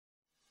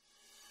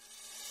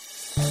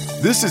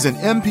This is an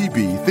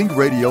MPB Think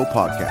Radio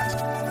podcast.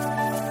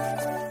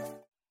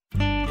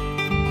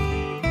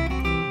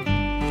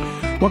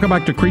 Welcome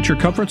back to Creature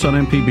Comforts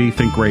on MPB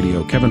Think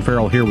Radio. Kevin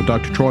Farrell here with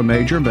Dr. Troy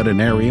Major,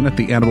 veterinarian at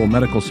the Animal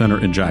Medical Center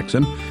in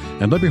Jackson,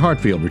 and Libby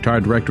Hartfield,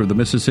 retired director of the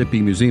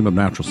Mississippi Museum of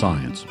Natural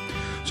Science.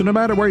 So no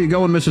matter where you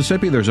go in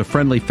Mississippi, there's a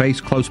friendly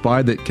face close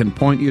by that can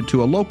point you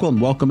to a local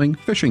and welcoming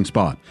fishing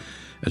spot.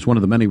 As one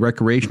of the many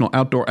recreational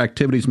outdoor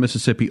activities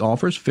Mississippi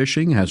offers,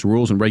 fishing has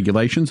rules and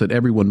regulations that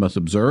everyone must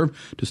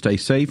observe to stay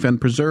safe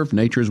and preserve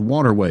nature's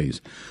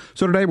waterways.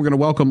 So today we're going to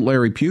welcome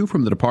Larry Pugh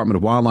from the Department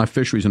of Wildlife,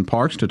 Fisheries, and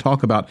Parks to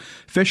talk about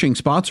fishing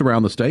spots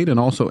around the state and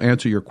also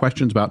answer your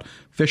questions about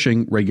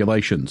fishing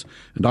regulations.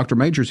 And Dr.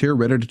 Major's here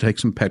ready to take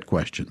some pet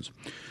questions.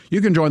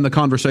 You can join the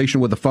conversation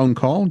with a phone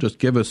call. Just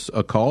give us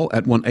a call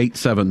at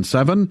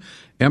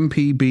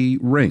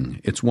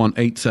 1-877-MPB-RING. It's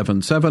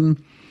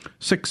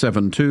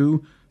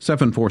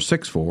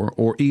 1-877-672-7464,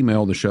 or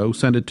email the show.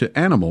 Send it to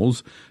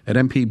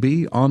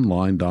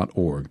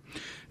animals@mpbonline.org.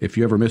 If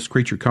you ever miss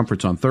Creature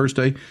Comforts on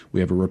Thursday, we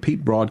have a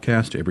repeat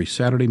broadcast every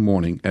Saturday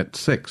morning at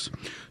 6.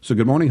 So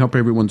good morning. Hope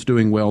everyone's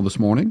doing well this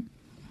morning.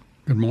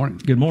 Good morning.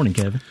 Good morning,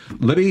 Kevin.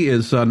 Libby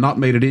is not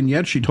made it in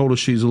yet. She told us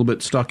she's a little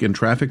bit stuck in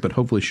traffic, but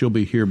hopefully she'll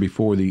be here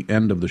before the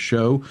end of the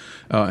show.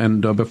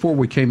 And before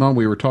we came on,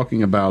 we were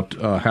talking about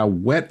how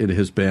wet it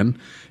has been.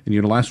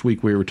 And, last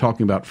week we were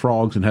talking about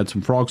frogs and had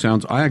some frog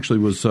sounds. I actually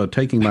was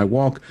taking my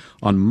walk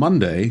on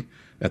Monday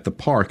at the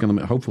park, and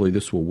hopefully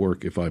this will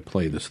work if I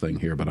play this thing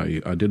here. But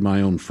I did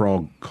my own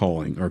frog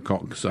calling or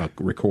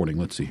recording.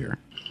 Let's see here.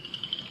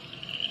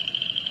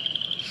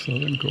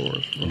 Southern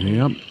chorus.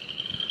 Yep.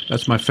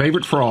 That's my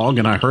favorite frog,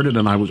 and I heard it,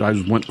 and I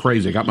just went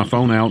crazy. I got my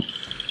phone out,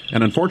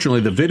 and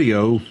unfortunately, the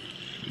video,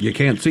 you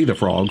can't see the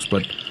frogs,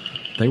 but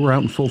they were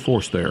out in full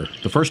force there.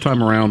 The first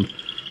time around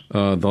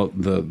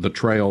the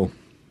trail,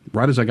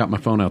 right as I got my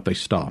phone out, they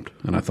stopped,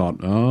 and I thought,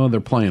 oh,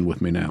 they're playing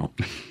with me now.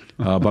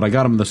 But I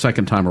got them the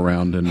second time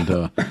around,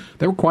 and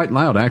they were quite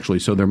loud, actually,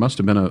 so there must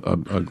have been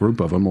a group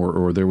of them,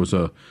 or there was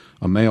a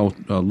male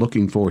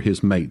looking for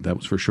his mate, that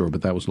was for sure,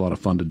 but that was a lot of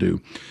fun to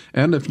do.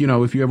 And if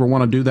you ever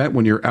want to do that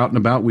when you're out and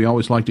about, we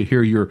always like to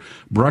hear your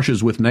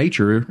brushes with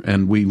nature,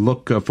 and we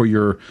look for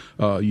your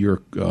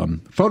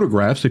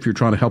photographs if you're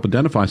trying to help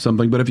identify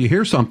something. But if you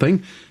hear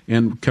something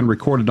and can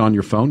record it on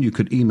your phone, you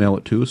could email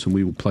it to us, and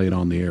we will play it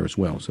on the air as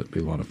well, so it'd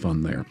be a lot of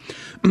fun there.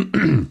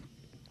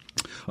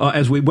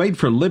 As we wait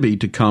for Libby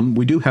to come,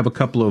 we do have a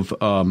couple of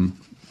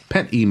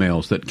pet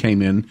emails that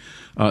came in,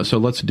 so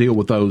let's deal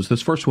with those.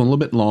 This first one a little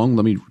bit long.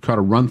 Let me try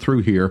to run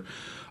through here.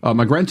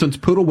 My grandson's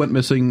poodle went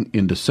missing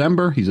in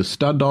December. He's a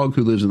stud dog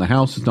who lives in the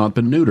house, has not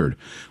been neutered.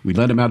 We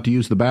let him out to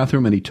use the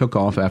bathroom, and he took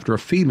off after a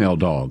female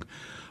dog.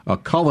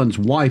 Colin's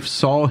wife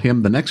saw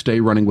him the next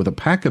day running with a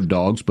pack of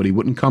dogs, but he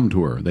wouldn't come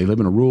to her. They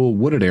live in a rural,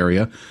 wooded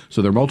area,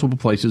 so there are multiple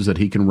places that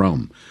he can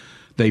roam.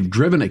 They've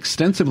driven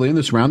extensively in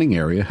the surrounding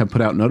area, have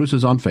put out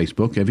notices on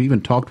Facebook, have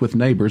even talked with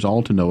neighbors,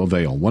 all to no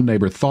avail. One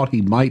neighbor thought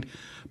he might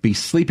be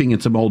sleeping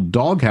in some old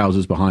dog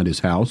houses behind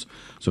his house,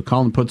 so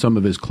Colin put some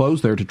of his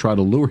clothes there to try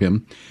to lure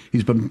him.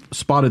 He's been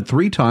spotted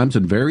 3 times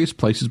in various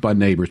places by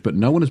neighbors, but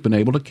no one has been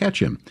able to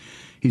catch him.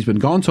 He's been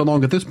gone so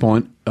long at this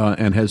point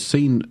and has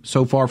seen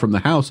so far from the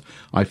house,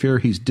 I fear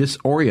he's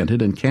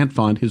disoriented and can't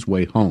find his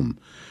way home.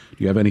 Do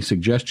you have any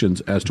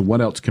suggestions as to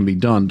what else can be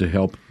done to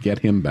help get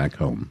him back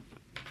home?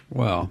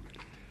 Wow.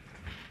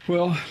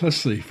 Well, let's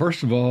see.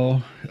 First of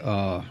all,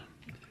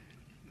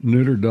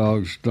 neutered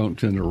dogs don't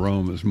tend to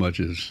roam as much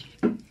as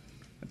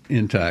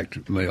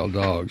intact male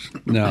dogs.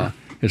 Now,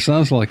 it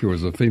sounds like there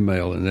was a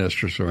female in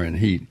estrus or in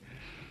heat,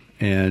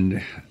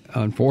 and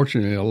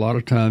unfortunately, a lot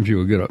of times you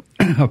will get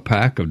a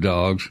pack of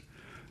dogs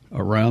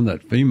around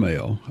that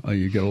female.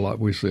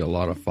 We see a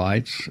lot of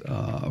fights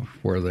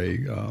where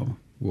they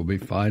will be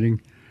fighting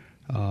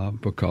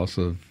because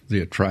of the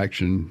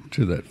attraction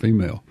to that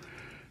female.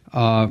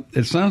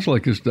 It sounds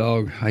like this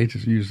dog, I hate to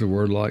use the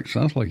word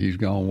sounds like he's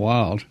gone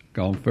wild,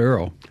 gone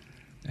feral,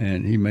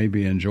 and he may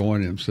be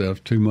enjoying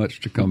himself too much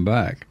to come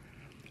back.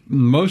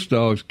 Most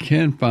dogs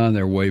can find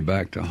their way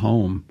back back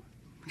home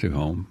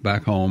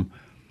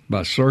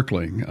by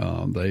circling.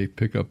 They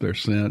pick up their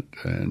scent,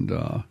 and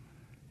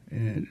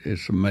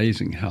it's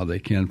amazing how they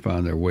can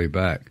find their way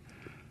back.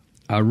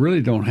 I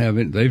really don't have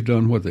any, they've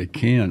done what they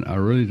can. I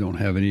really don't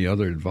have any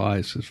other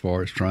advice as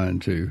far as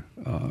trying to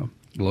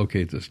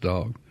locate this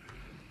dog.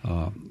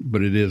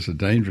 But it is a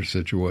dangerous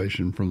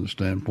situation from the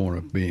standpoint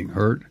of being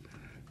hurt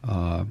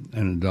and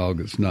a dog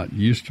that's not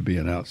used to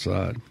being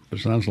outside. It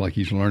sounds like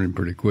he's learning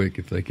pretty quick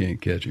if they can't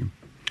catch him.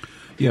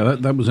 Yeah,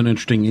 that was an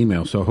interesting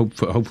email. So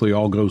hopefully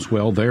all goes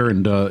well there.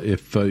 And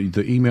if the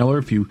emailer,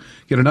 if you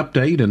get an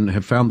update and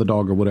have found the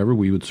dog or whatever,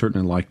 we would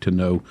certainly like to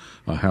know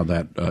how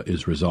that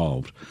is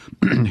resolved.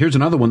 Here's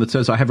another one that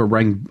says, I have a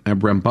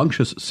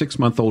rambunctious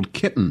 6-month-old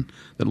kitten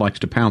that likes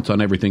to pounce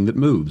on everything that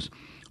moves.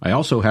 I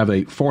also have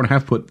a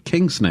 4.5-foot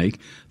king snake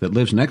that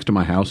lives next to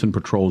my house and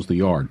patrols the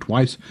yard.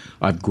 Twice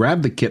I've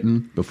grabbed the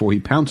kitten before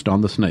he pounced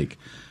on the snake.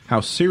 How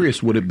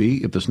serious would it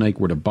be if the snake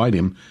were to bite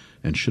him,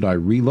 and should I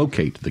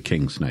relocate the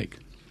king snake?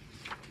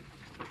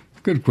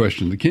 Good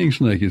question. The king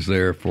snake is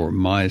there for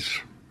mice,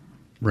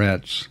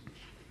 rats,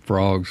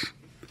 frogs,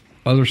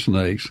 other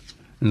snakes,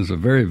 and is a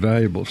very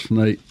valuable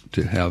snake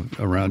to have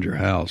around your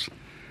house.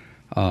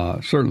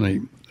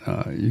 Certainly,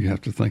 you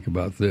have to think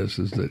about this,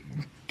 is that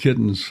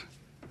kittens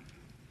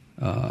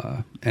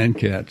and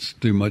cats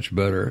do much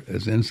better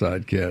as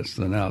inside cats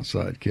than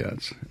outside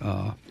cats.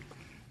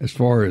 As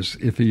far as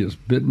if he is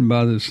bitten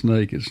by this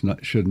snake,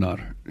 should not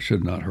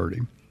hurt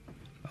him.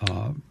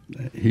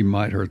 He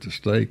might hurt the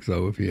snake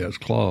though if he has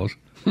claws.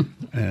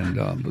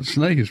 And but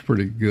snake is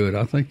pretty good.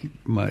 I think it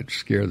might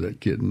scare that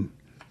kitten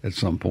at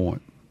some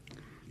point.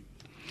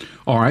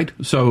 All right.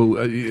 So,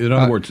 in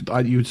other words,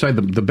 you would say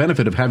the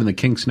benefit of having the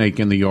king snake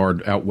in the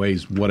yard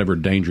outweighs whatever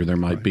danger there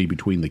might be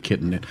between the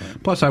kitten.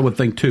 Plus, I would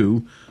think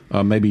too,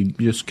 maybe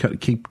just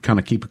keep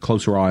a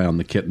closer eye on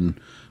the kitten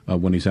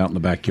when he's out in the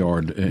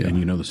backyard, and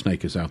you know the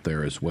snake is out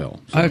there as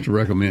well. So. I have to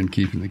recommend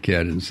keeping the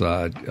cat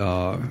inside.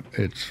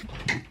 It's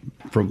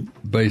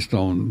based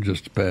on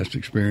just past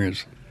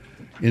experience.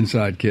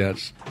 Inside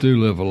cats do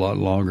live a lot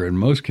longer in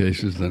most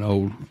cases than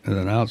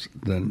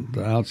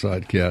the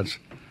outside cats.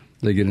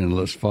 They get in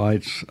less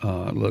fights,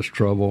 less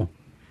trouble,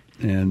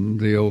 and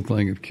the old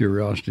thing of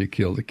curiosity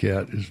killed the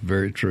cat is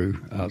very true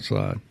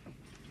outside.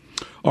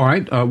 All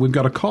right, we've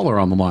got a caller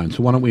on the line,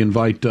 so why don't we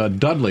invite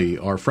Dudley,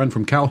 our friend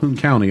from Calhoun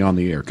County, on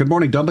the air. Good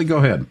morning, Dudley. Go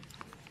ahead.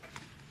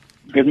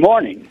 Good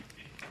morning.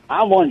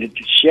 I wanted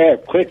to share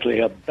quickly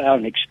about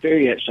an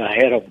experience I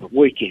had over the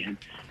weekend.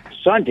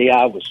 Sunday,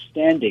 I was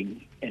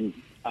standing and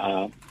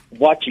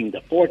watching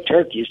the 4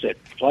 turkeys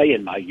that play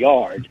in my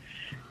yard,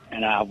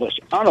 and I was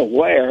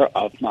unaware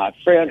of my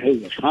friend who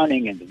was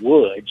hunting in the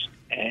woods,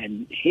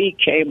 and he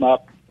came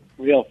up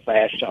real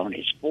fast on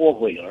his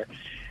 4-wheeler.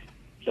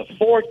 The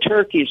 4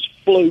 turkeys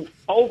flew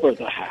over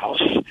the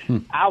house.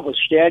 I was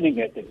standing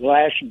at the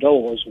glass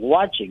doors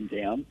watching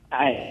them.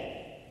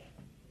 I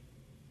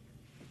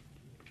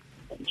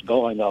was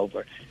going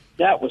over.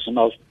 That was the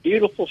most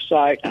beautiful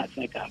sight I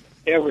think I've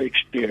ever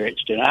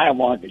experienced, and I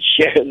wanted to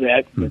share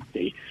that with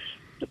the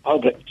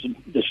public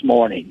this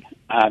morning.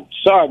 I'm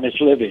sorry Miss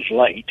Libby's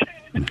late.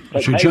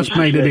 She just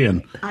made it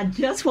in. I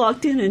just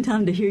walked in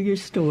time to hear your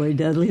story,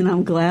 Dudley, and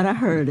I'm glad I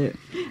heard it.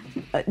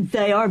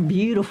 They are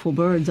beautiful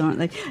birds, aren't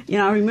they? You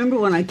know, I remember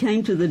when I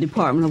came to the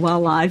Department of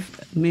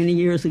Wildlife many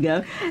years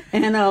ago,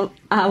 and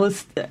I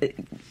was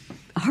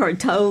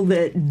told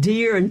that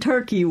deer and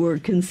turkey were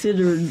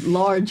considered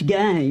large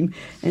game,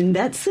 and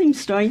that seemed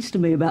strange to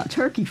me about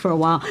turkey for a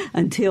while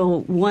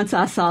until once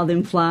I saw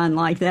them flying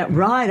like that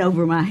right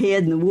over my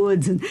head in the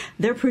woods, and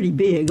they're pretty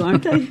big,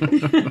 aren't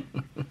they?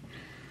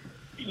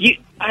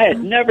 I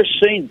had never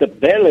seen the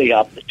belly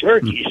of the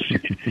turkeys,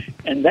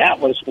 and that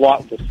was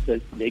what was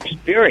the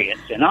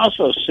experience. And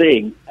also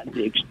seeing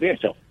the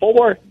experience of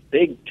 4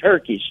 big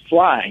turkeys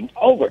flying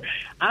over.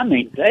 I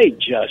mean, they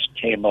just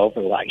came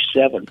over like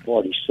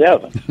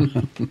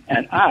 747.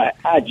 And I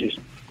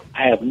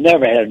have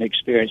never had an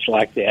experience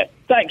like that.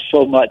 Thanks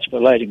so much for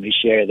letting me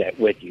share that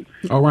with you.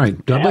 All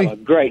right, Dudley. Have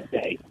a great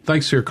day.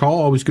 Thanks for your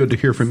call. Always good to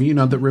hear from you. You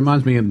know, that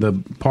reminds me of the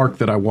park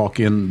that I walk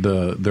in.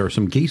 There are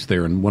some geese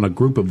there, and when a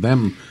group of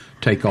them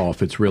take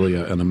off, it's really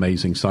an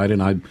amazing sight.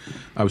 And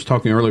I was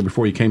talking earlier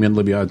before you came in,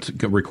 Libby. I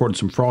recorded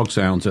some frog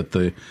sounds at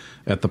the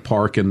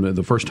park, and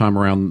the first time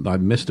around I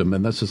missed them.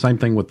 And that's the same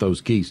thing with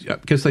those geese,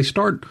 because they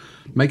start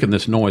making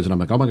this noise, and I'm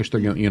like, oh my gosh,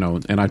 they're going, you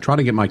know. And I try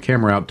to get my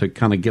camera out to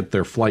kind of get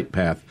their flight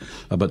path,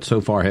 but so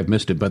far I have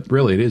missed it. But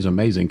really, it is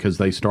amazing because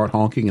they start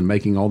honking and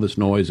making all this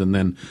noise, and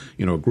then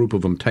a group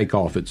of them take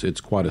off.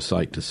 It's quite a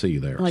sight to see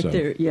there. Like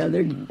they're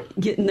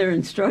getting their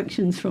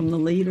instructions from the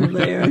leader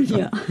there.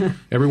 Yeah.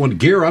 Everyone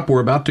gear up.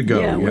 We're about to go.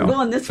 Yeah, we're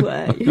going this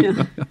way.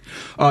 Yeah.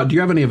 Do you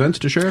have any events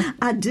to share?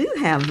 I do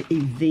have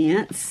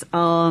events.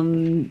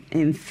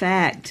 In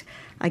fact,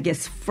 I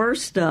guess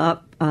first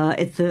up,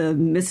 at the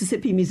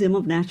Mississippi Museum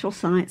of Natural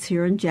Science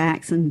here in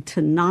Jackson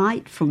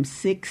tonight from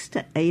 6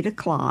 to 8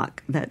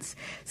 o'clock.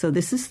 So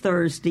this is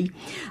Thursday.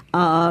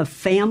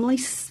 Family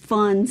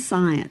Fun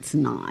Science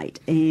Night,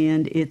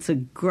 and it's a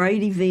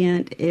great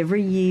event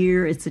every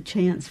year. It's a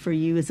chance for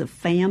you as a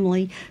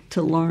family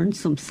to learn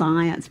some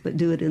science, but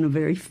do it in a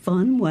very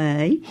fun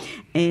way.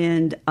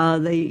 And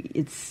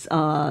it's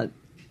a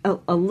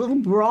little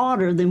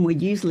broader than we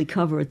usually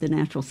cover at the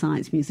Natural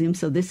Science Museum.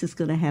 So this is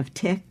going to have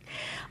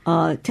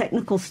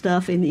technical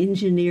stuff in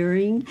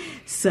engineering.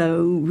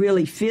 So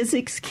really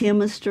physics,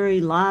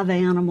 chemistry, live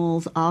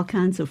animals, all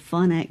kinds of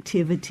fun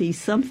activities,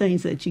 some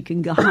things that you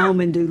can go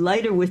home and do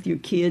later with your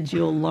kids.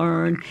 You'll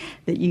learn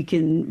that you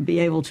can be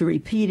able to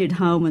repeat at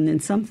home, and then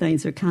some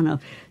things are kind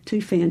of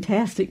too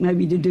fantastic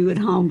maybe to do at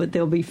home, but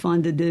they'll be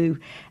fun to do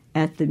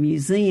at the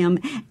museum.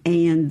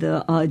 And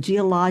the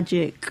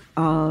Geologic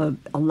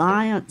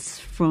Alliance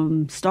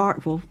from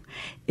Starkville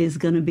is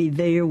going to be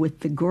there with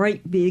the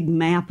great big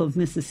map of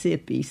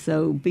Mississippi.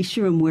 So be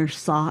sure and wear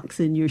socks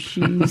in your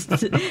shoes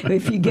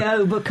if you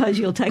go, because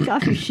you'll take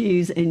off your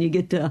shoes and you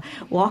get to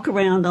walk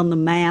around on the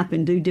map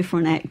and do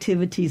different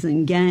activities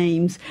and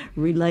games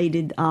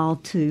related all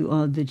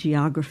to the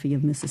geography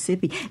of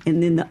Mississippi.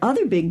 And then the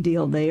other big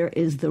deal there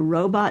is the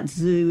Robot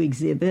Zoo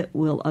exhibit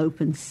will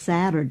open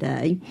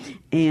Saturday,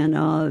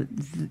 and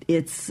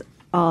it's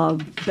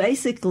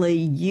basically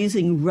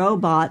using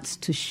robots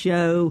to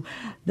show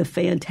the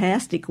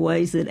fantastic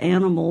ways that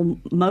animal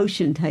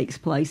motion takes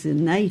place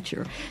in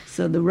nature.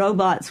 So the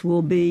robots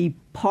will be,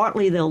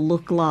 partly they'll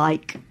look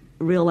like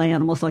real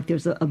animals, like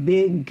there's a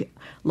big,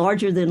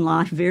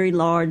 larger-than-life, very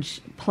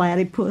large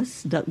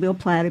platypus, duckbill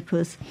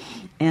platypus,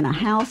 and a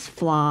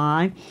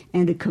housefly,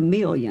 and a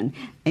chameleon.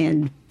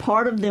 And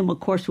part of them,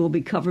 of course, will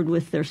be covered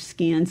with their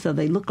skin, so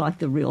they look like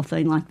the real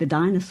thing, like the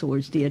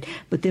dinosaurs did.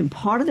 But then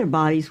part of their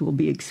bodies will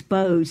be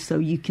exposed, so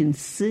you can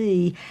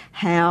see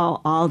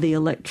how all the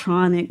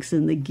electronics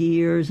and the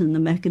gears and the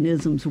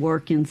mechanisms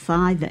work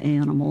inside the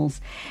animals.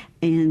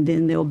 And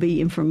then there'll be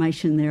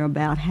information there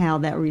about how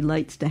that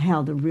relates to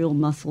how the real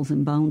muscles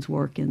and bones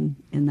work in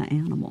the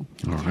animal.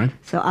 All right.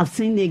 So I've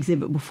seen the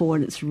exhibit before,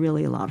 and it's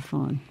really a lot of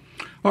fun.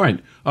 All right.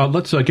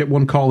 Let's get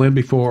one call in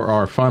before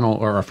our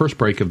first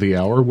break of the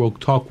hour. We'll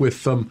talk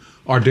with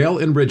Ardell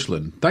in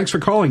Ridgeland. Thanks for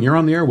calling. You're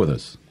on the air with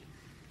us.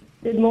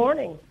 Good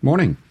morning.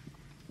 Morning.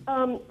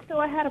 So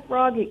I had a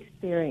frog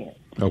experience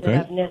that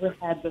I've never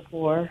had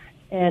before.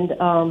 And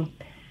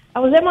I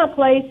was at my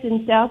place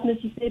in South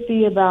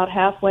Mississippi about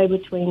halfway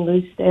between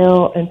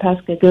Lucedale and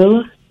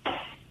Pascagoula.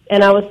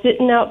 And I was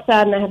sitting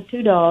outside, and I have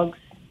two dogs.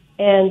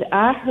 And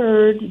I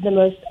heard the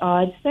most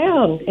odd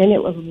sound, and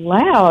it was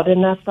loud.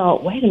 And I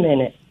thought, wait a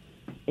minute,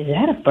 is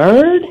that a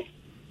bird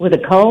with a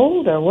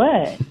cold or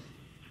what?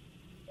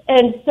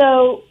 And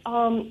so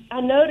I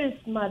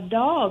noticed my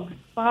dogs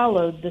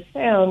followed the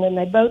sound, and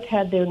they both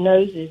had their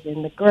noses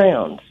in the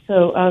ground.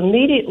 So I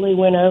immediately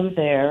went over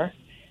there,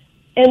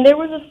 and there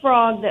was a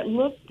frog that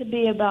looked to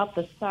be about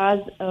the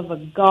size of a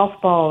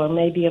golf ball or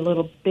maybe a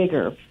little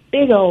bigger,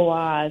 big old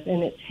eyes,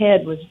 and its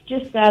head was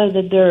just out of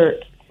the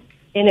dirt.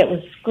 And it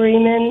was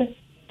screaming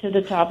to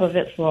the top of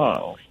its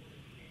lungs.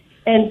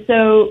 And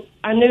so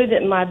I knew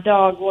that my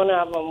dog, one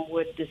of them,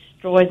 would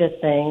destroy the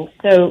thing.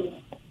 So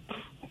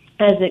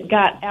as it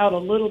got out a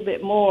little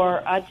bit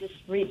more, I just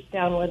reached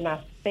down with my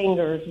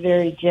fingers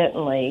very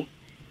gently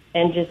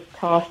and just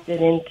tossed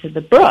it into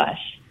the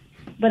brush.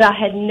 But I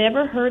had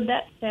never heard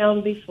that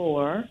sound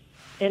before,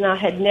 and I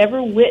had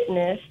never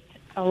witnessed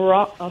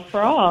a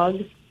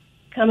frog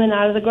coming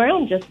out of the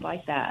ground just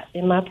like that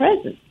in my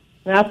presence.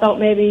 And I thought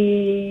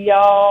maybe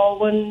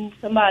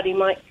somebody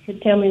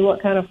could tell me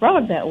what kind of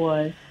frog that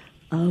was.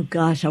 Oh,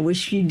 gosh, I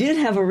wish you did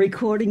have a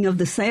recording of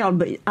the sound.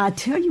 But I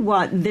tell you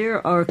what,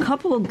 there are a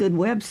couple of good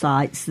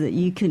websites that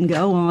you can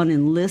go on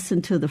and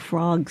listen to the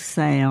frog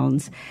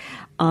sounds.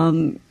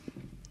 And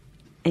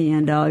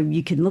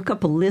you can look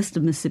up a list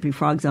of Mississippi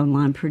frogs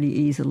online pretty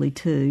easily,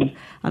 too.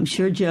 I'm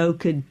sure Joe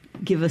could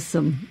give us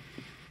some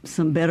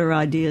better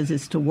ideas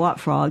as to what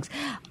frogs.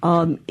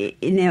 Now,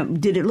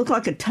 did it look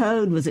like a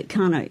toad? Was it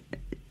kind of?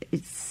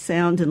 It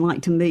sounded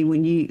like to me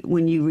when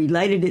you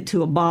related it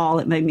to a ball,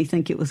 it made me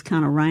think it was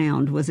kind of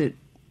round. Was it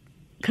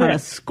kind of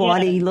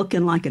squatty,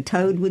 looking like a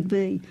toad would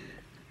be?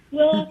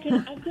 Well, I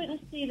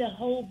couldn't see the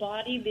whole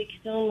body because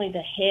only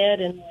the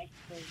head and like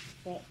the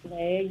front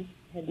legs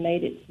had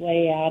made its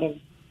way out of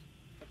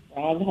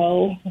frog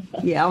hole.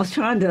 Yeah, I was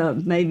trying to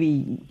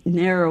maybe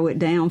narrow it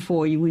down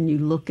for you when you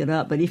look it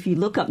up. But if you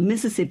look up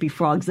Mississippi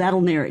frogs,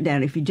 that'll narrow it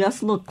down. If you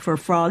just look for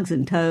frogs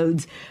and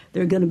toads,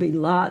 there are going to be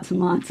lots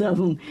and lots of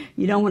them.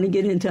 You don't want to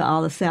get into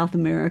all the South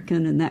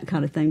American and that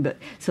kind of thing. But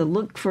so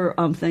look for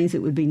things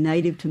that would be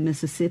native to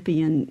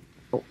Mississippi. And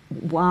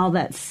while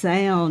that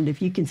sound,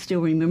 if you can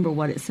still remember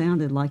what it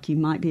sounded like, you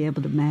might be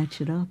able to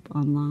match it up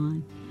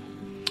online.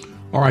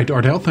 All right,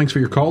 Ardell, thanks for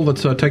your call.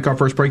 Let's take our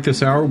first break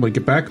this hour. When we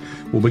get back,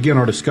 we'll begin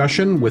our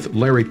discussion with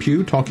Larry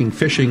Pugh, talking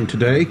fishing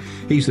today.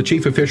 He's the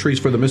Chief of Fisheries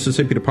for the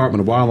Mississippi Department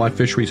of Wildlife,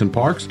 Fisheries, and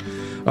Parks.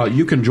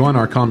 You can join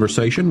our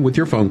conversation with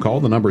your phone call.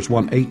 The number is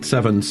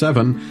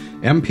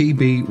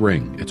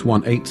 1-877-MPB-RING. It's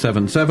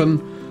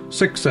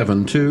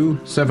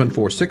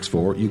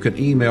 1-877-672-7464. You can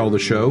email the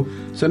show.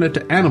 Send it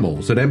to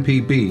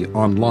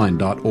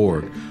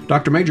animals@mpbonline.org.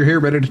 Dr. Major here,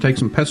 ready to take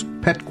some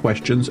pet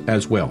questions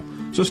as well.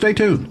 So stay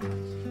tuned.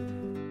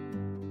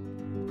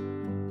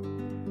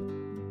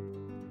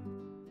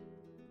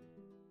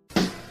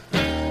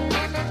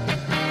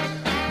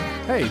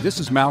 Hey, this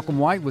is Malcolm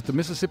White with the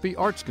Mississippi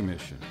Arts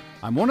Commission.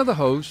 I'm one of the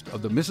hosts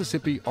of the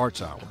Mississippi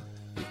Arts Hour,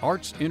 the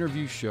arts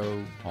interview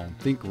show on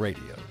Think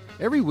Radio.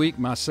 Every week,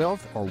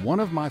 myself or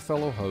one of my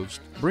fellow hosts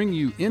bring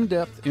you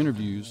in-depth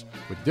interviews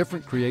with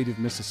different creative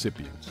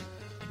Mississippians.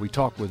 We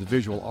talk with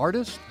visual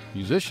artists,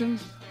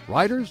 musicians,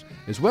 writers,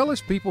 as well as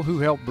people who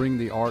help bring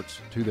the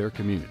arts to their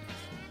communities.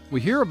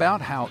 We hear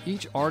about how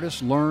each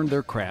artist learned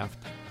their craft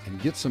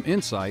and get some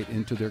insight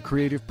into their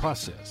creative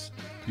process.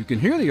 You can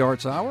hear the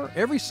Arts Hour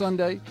every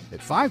Sunday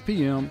at 5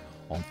 p.m.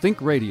 on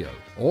Think Radio,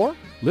 or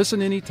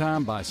listen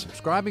anytime by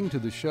subscribing to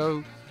the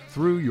show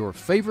through your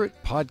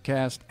favorite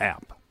podcast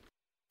app.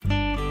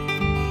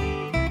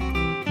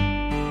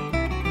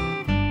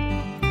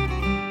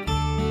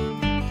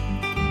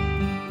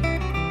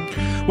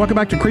 Welcome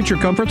back to Creature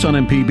Comforts on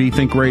MPB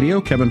Think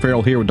Radio. Kevin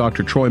Farrell here with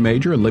Dr. Troy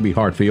Major and Libby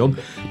Hartfield.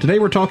 Today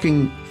we're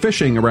talking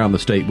fishing around the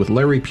state with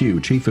Larry Pugh,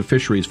 Chief of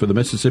Fisheries for the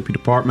Mississippi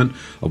Department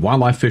of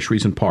Wildlife,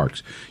 Fisheries, and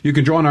Parks. You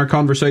can join our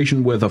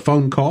conversation with a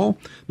phone call.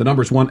 The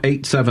number is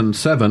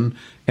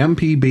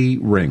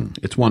 1-877-MPB-RING.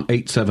 It's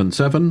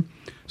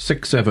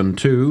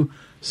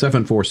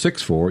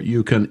 1-877-672-7464.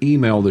 You can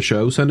email the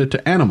show. Send it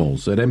to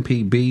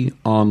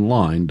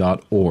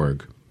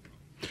animals@mpbonline.org.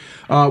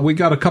 We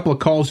got a couple of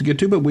calls to get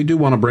to, but we do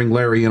want to bring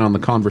Larry in on the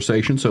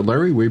conversation. So,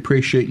 Larry, we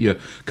appreciate you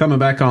coming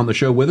back on the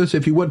show with us.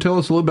 If you would, tell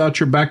us a little about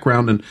your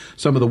background and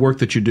some of the work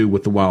that you do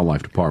with the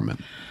Wildlife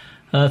Department.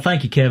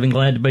 Thank you, Kevin.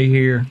 Glad to be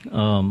here.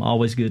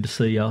 Always good to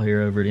see y'all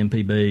here over at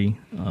MPB.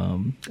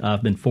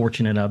 I've been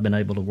fortunate. I've been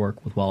able to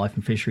work with Wildlife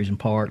and Fisheries and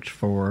Parks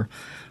for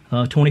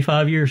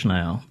 25 years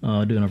now,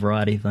 doing a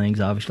variety of things.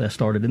 Obviously, I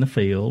started in the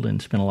field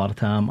and spent a lot of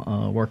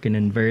time working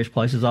in various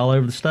places all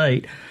over the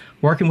state,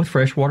 working with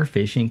freshwater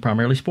fishing,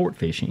 primarily sport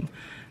fishing.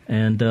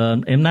 And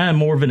now I'm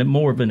more of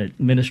an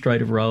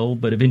administrative role,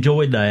 but have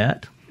enjoyed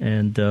that,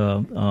 and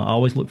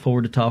always look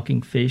forward to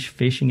talking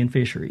fishing, and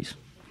fisheries.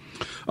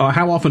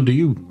 How often do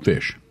you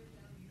fish?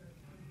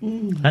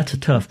 That's a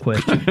tough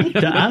question.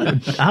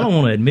 I don't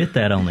want to admit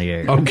that on the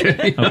air.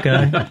 Okay.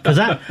 Okay. Because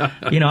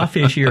I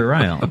fish year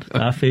round.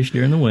 I fish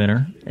during the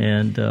winter,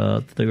 and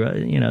so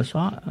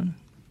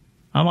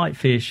I might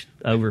fish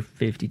over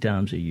 50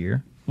 times a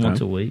year, once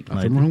a week.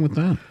 Nothing wrong with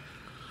that.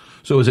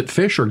 So is it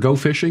fish or go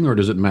fishing, or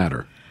does it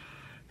matter?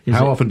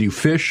 How often do you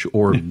fish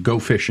or go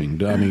fishing?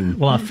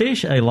 Well, I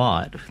fish a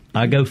lot.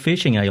 I go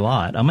fishing a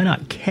lot. I may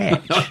not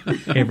catch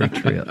every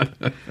trip,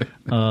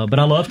 but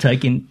I love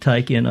taking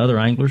other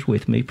anglers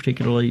with me,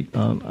 particularly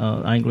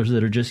anglers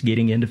that are just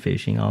getting into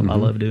fishing. I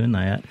love doing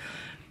that.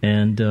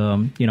 And,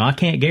 I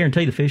can't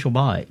guarantee the fish will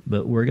bite,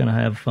 but we're going to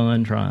have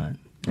fun trying.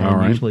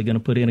 I'm usually going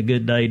to put in a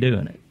good day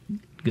doing it.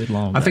 Good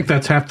long day. I think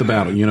that's half the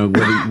battle.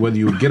 Whether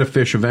you get a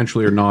fish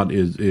eventually or not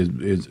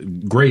is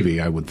gravy,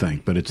 I would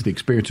think. But it's the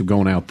experience of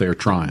going out there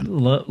trying.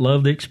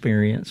 Love the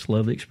experience.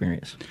 Love the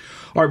experience.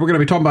 All right, we're going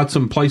to be talking about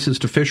some places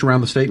to fish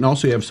around the state, and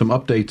also have some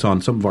updates on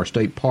some of our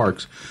state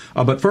parks.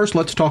 But first,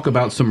 let's talk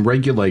about some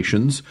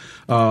regulations.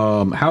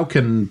 How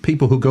can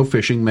people who go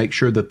fishing make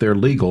sure that they're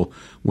legal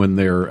when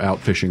they're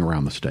out fishing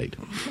around the state?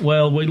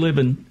 Well, we live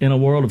in a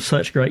world of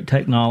such great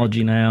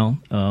technology now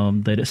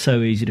that it's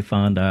so easy to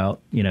find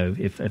out,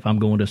 if I'm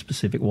going to a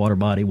specific water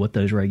body, what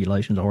those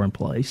regulations are in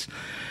place.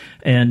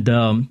 And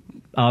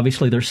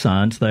obviously, there's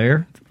signs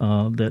there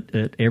that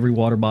at every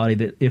water body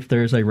that if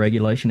there's a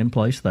regulation in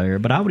place there.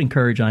 But I would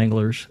encourage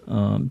anglers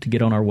to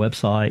get on our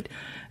website,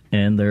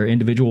 and there are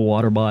individual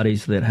water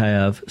bodies that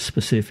have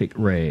specific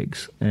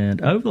regs.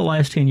 And over the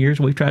last 10 years,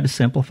 we've tried to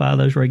simplify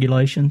those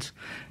regulations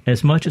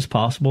as much as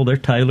possible. They're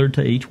tailored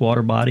to each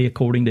water body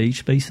according to each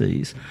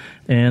species.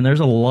 And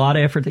there's a lot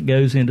of effort that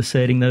goes into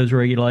setting those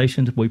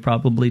regulations. We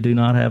probably do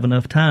not have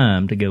enough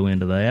time to go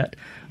into that.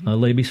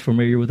 Libby's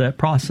familiar with that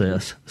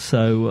process.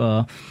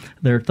 So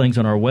there are things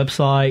on our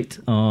website.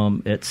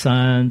 At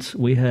signs,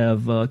 we have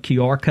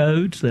QR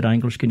codes that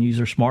anglers can use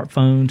their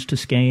smartphones to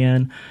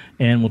scan,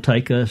 and will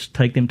take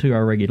them to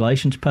our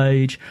regulations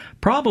page.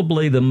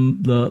 Probably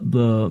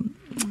the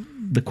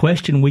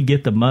question we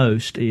get the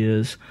most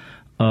is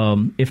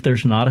if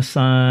there's not a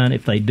sign,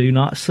 if they do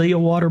not see a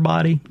water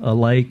body, a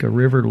lake, a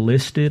river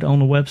listed on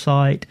the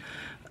website,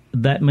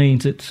 that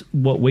means it's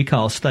what we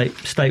call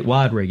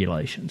statewide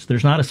regulations.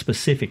 There's not a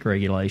specific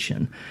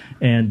regulation,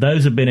 and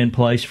those have been in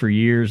place for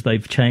years.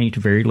 They've changed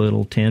very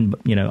little.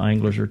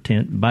 Anglers are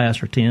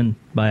 10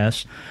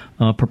 bass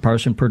per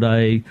person per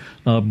day.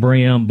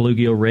 Brim,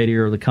 bluegill, red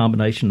ear, or the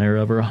combination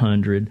thereof are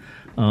 100.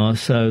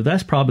 So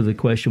that's probably the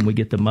question we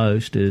get the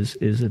most is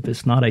if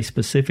it's not a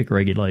specific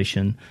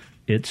regulation,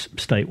 it's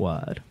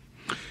statewide.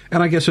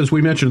 And I guess, as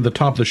we mentioned at the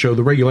top of the show,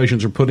 the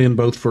regulations are put in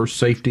both for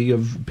safety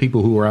of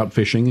people who are out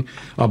fishing,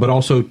 but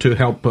also to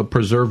help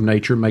preserve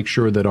nature, make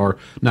sure that our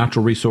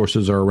natural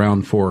resources are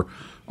around for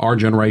our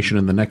generation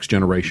and the next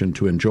generation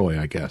to enjoy,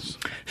 I guess.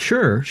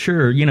 Sure.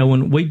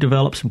 When we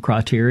develop some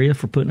criteria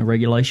for putting a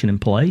regulation in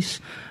place,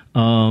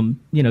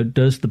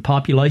 does the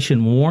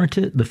population warrant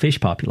it, the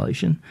fish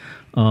population,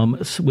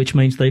 which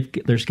means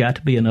there's got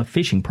to be enough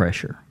fishing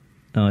pressure,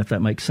 if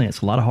that makes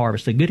sense. A lot of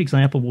harvest. A good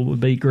example would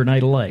be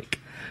Grenada Lake.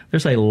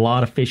 There's a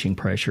lot of fishing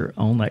pressure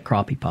on that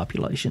crappie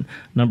population.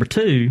 Number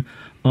two,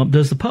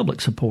 does the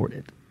public support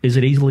it? Is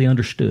it easily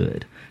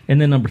understood?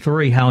 And then number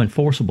three, how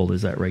enforceable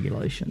is that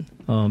regulation?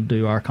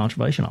 Do our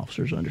conservation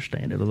officers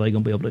understand it? Are they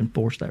going to be able to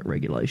enforce that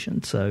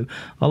regulation? So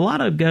a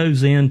lot of thought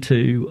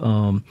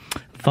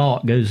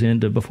goes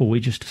into before we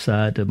just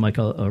decide to make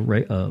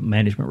a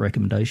management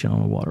recommendation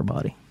on a water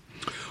body.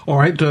 All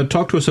right.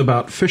 Talk to us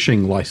about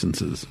fishing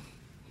licenses.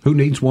 Who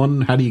needs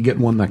one? How do you get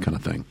one? That kind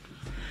of thing.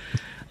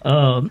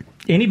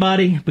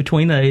 Anybody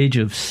between the age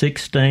of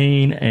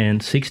 16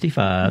 and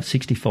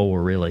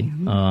 64 really,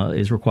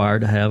 is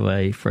required to have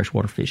a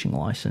freshwater fishing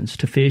license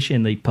to fish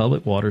in the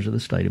public waters of the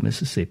state of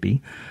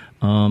Mississippi.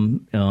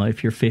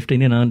 If you're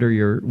 15 and under,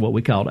 you're what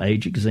we call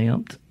age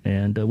exempt.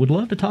 And would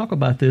love to talk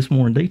about this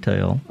more in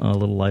detail a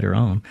little later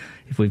on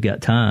if we've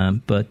got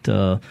time. But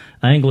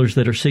anglers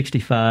that are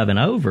 65 and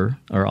over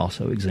are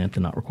also exempt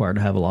and not required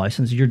to have a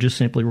license. You're just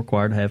simply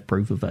required to have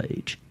proof of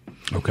age.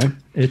 Okay.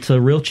 It's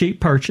a real cheap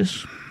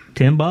purchase.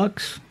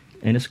 $10,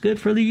 and it's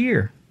good for the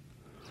year.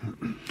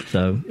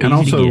 So, and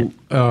also,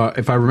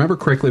 if I remember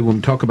correctly, when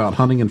we talk about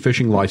hunting and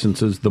fishing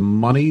licenses, the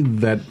money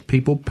that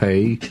people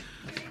pay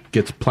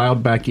gets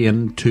plowed back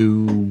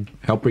into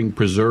helping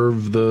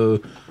preserve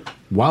the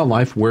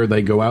wildlife where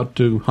they go out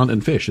to hunt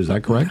and fish. Is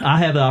that correct? I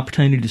have the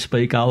opportunity to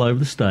speak all over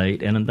the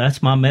state, and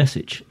that's my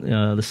message.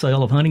 The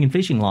sale of hunting and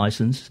fishing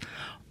licenses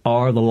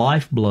are the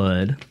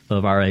lifeblood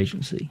of our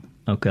agency.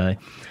 Okay.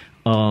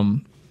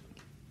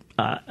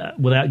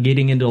 Without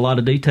getting into a lot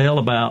of detail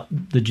about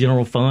the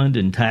general fund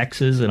and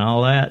taxes and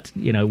all that,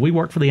 we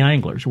work for the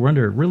anglers. We're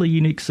under a really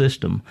unique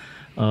system.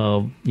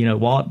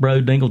 Wallop,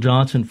 Bro, Dingle,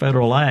 Johnson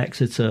federal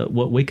acts. It's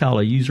what we call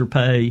a user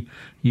pay,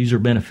 user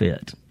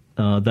benefit.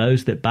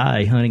 Those that buy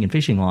a hunting and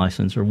fishing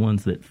license are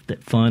ones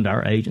that fund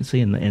our agency,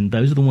 and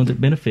those are the ones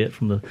that benefit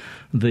from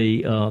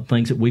the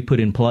things that we put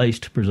in place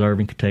to preserve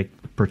and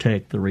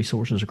protect the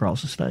resources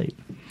across the state.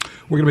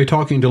 We're going to be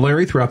talking to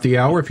Larry throughout the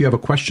hour. If you have a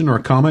question or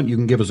a comment, you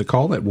can give us a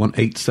call at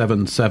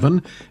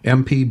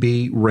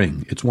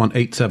 1-877-MPB-RING. It's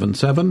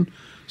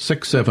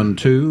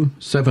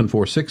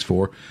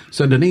 1-877-672-7464.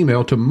 Send an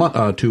email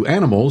to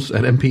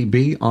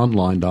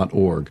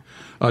animals@mpbonline.org.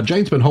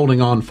 Jane's been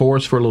holding on for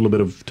us for a little bit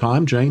of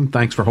time. Jane,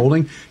 thanks for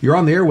holding. You're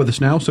on the air with us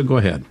now, so go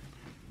ahead.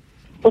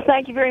 Well,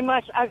 thank you very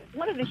much. I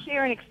wanted to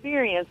share an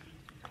experience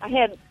I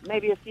had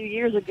maybe a few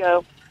years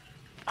ago.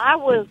 I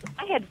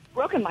had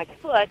broken my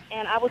foot,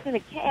 and I was in a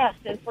cast,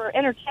 and for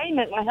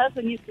entertainment, my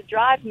husband used to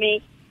drive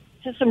me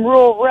to some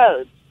rural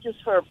roads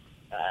just for,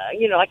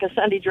 like a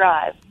Sunday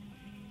drive.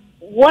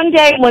 One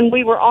day when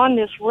we were on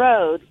this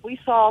road, we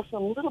saw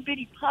some little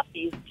bitty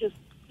puppies just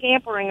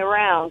scampering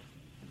around,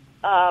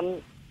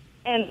 and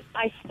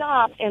I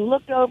stopped and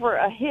looked over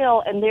a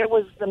hill, and there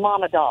was the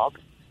mama dog.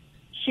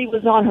 She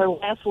was on her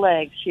last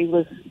leg. She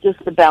was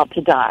just about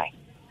to die.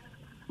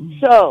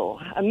 So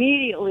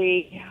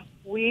immediately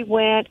we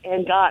went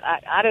and got.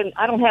 I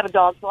don't have a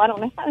dog, so I don't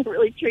know how to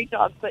really treat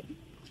dogs. But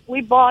we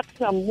bought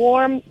some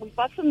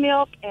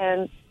milk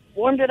and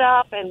warmed it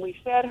up, and we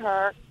fed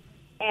her.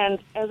 And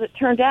as it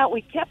turned out,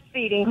 we kept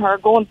feeding her,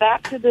 going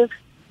back to this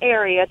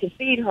area to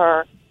feed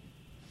her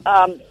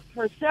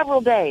for several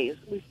days.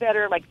 We fed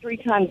her like 3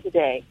 times a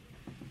day.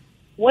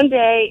 One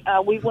day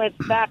we went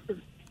back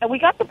and we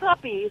got the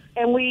puppies,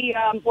 and we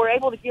were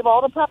able to give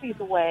all the puppies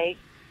away.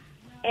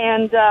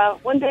 And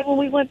one day when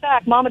we went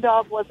back, Mama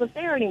Dog wasn't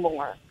there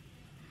anymore.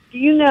 Do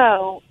you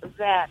know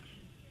that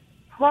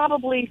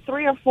probably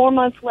 3 or 4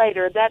 months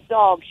later, that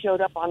dog showed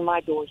up on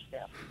my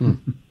doorstep?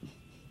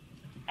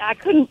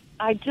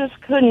 I just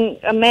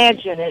couldn't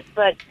imagine it.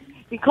 But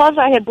because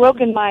I had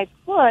broken my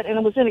foot and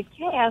it was in a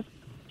cast,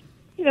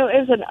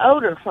 there's an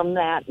odor from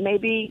that.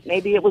 Maybe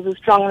it was a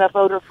strong enough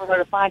odor for her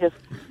to find us.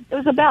 It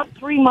was about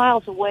 3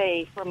 miles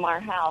away from our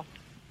house.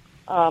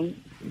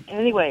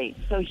 Anyway,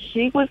 so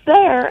she was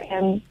there,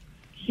 and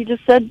she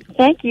just said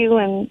thank you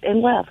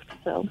and left.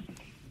 So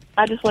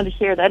I just wanted to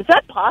share that. Is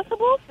that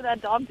possible for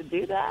that dog to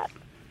do that?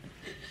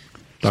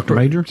 Dr.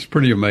 Major? It's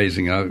pretty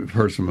amazing. I've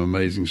heard some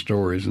amazing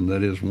stories, and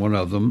that is one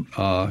of them.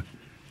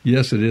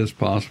 Yes, it is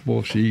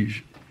possible.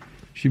 She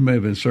may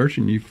have been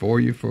searching for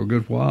you for a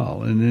good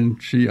while, and then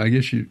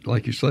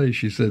like you say,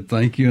 she said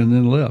thank you and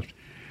then left.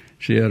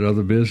 She had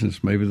other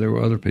business. Maybe there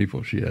were other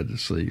people she had to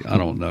see. I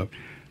don't know.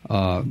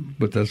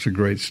 But that's a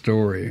great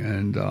story,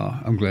 and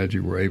I'm glad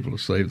you were able to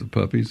save the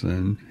puppies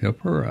and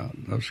help her out.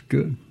 That's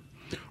good.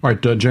 All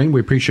right, Jane, we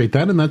appreciate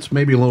that, and that's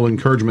maybe a little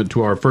encouragement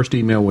to our first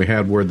email we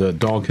had where the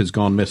dog has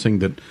gone missing,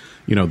 that,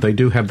 they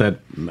do have that,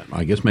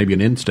 I guess maybe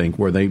an instinct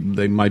where they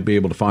might be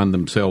able to find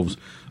themselves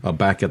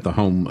back at the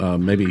home.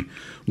 Maybe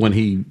when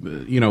he,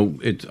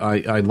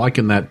 I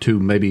liken that to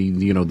maybe,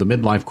 the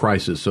midlife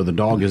crisis. So the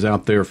dog is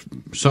out there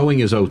sowing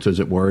his oats, as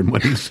it were, and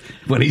when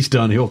he's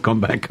done, he'll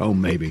come back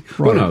home maybe.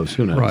 Right. Who knows?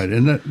 Right,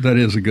 and that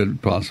is a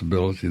good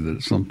possibility that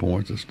at some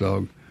point this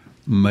dog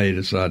may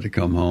decide to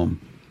come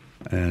home.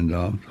 And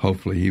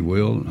hopefully he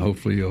will, and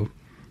hopefully he'll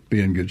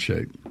be in good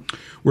shape.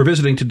 We're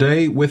visiting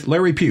today with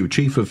Larry Pugh,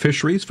 Chief of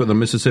Fisheries for the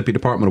Mississippi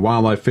Department of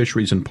Wildlife,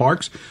 Fisheries, and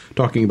Parks,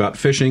 talking about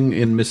fishing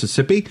in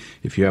Mississippi.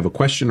 If you have a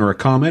question or a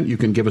comment, you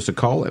can give us a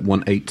call at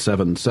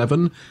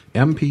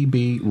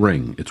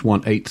 1-877-MPB-RING. It's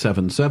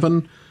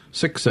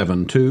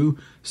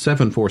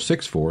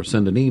 1-877-672-7464.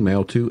 Send an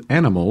email to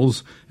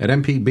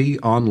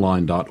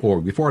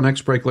animals@mpbonline.org. Before our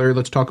next break, Larry,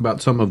 let's talk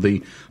about some of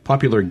the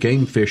popular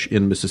game fish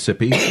in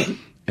Mississippi.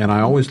 And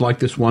I always like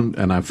this one,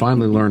 and I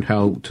finally learned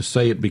how to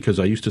say it because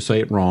I used to say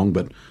it wrong.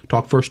 But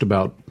talk first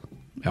about,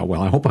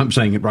 well, I hope I'm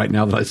saying it right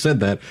now that I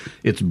said that.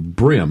 It's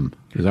brim.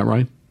 Is that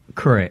right?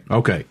 Correct.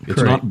 Okay.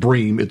 It's not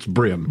bream, it's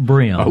brim.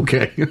 Brim.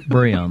 Okay.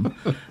 Brim.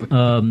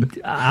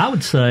 I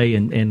would say,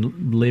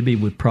 and Libby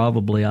would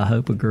probably, I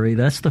hope, agree,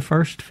 that's the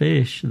first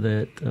fish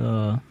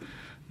that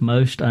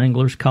most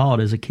anglers caught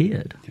as a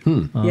kid.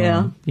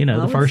 Yeah.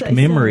 The first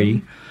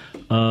memory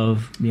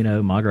of,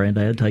 my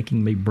granddad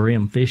taking me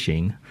brim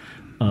fishing.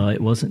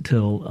 It wasn't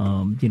till,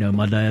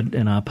 my dad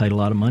and I paid a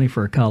lot of money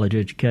for a college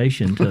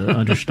education to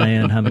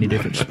understand how many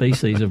different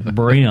species of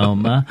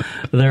brim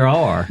there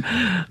are.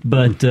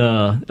 But,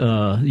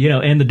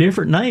 and the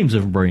different names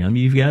of brim.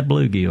 You've got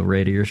bluegill,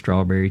 red ear,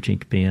 strawberry,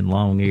 chinkapin,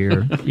 long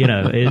ear.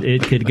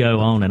 It could go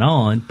on and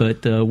on.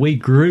 But we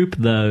group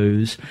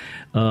those.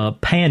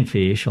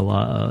 Panfish, a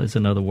lot is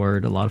another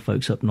word. A lot of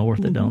folks up north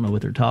that don't know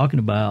what they're talking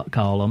about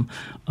call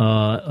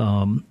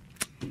them.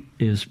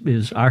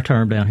 Is our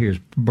term down here is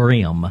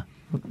brim.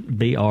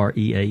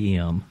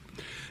 BREAM.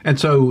 And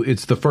so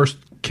it's the first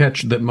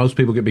catch that most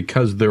people get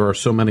because there are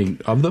so many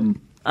of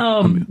them?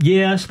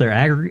 Yes, they're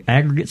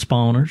aggregate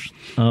spawners,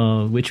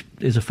 which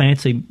is a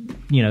fancy,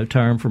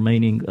 term for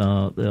meaning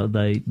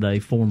they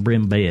form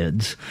brim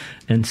beds.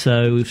 And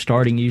so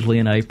starting usually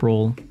in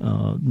April,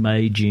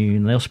 May,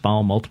 June, they'll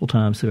spawn multiple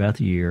times throughout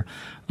the year.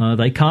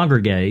 They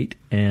congregate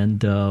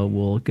and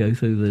will go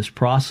through this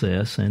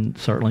process, and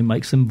certainly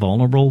makes them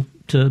vulnerable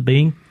to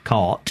being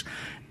caught.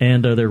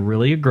 And they're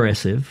really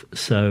aggressive,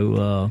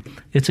 so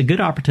it's a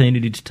good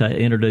opportunity to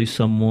introduce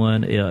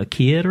someone, a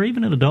kid or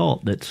even an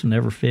adult that's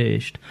never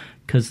fished,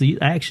 because the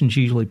action's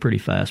usually pretty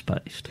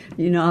fast-paced.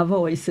 I've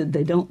always said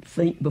they don't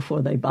think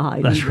before they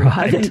bite. That's right.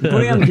 I think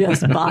brim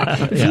just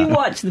bite. If you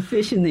watch the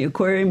fish in the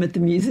aquarium at the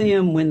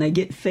museum when they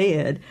get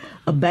fed,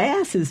 a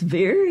bass is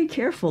very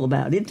careful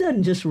about it. It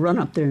doesn't just run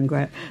up there and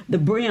grab. The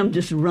brim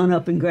just run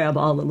up and grab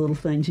all the little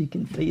things you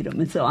can feed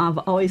them. And so I've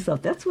always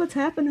thought that's what's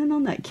happening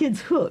on that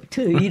kid's hook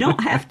too. You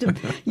don't have to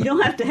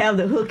have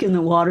the hook in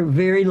the water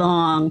very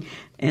long,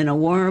 and a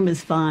worm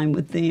is fine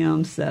with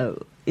them.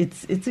 So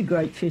it's a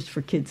great fish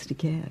for kids to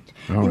catch.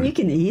 And you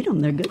can eat them.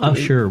 They're good to eat.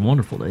 Sure.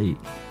 Wonderful to eat.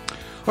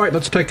 All right,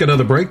 let's take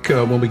another break.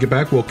 When we get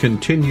back, we'll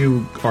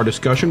continue our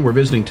discussion. We're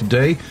visiting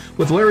today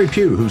with Larry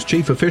Pugh, who's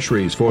Chief of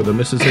Fisheries for the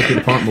Mississippi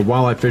Department of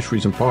Wildlife,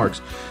 Fisheries, and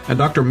Parks. And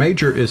Dr.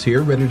 Major is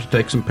here, ready to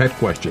take some pet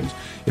questions.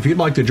 If you'd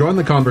like to join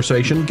the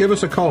conversation, give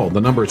us a call.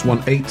 The number is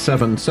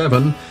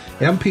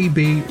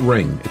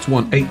 1-877-MPB-RING. It's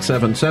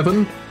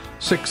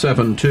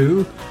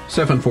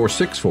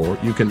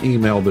 1-877-672-7464. You can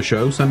email the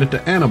show. Send it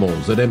to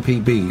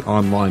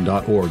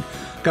animals@mpbonline.org.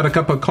 Got a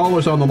couple of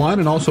callers on the line,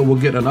 and also we'll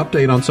get an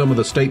update on some of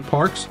the state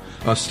parks,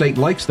 state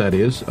lakes, that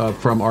is,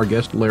 from our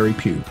guest, Larry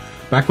Pugh.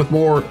 Back with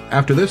more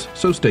after this,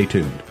 so stay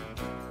tuned.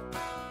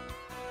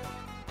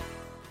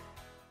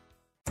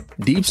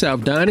 Deep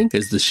South Dining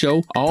is the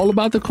show all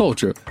about the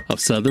culture of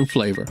Southern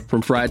flavor,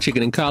 from fried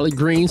chicken and collard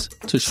greens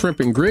to shrimp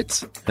and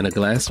grits and a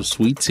glass of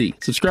sweet tea.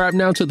 Subscribe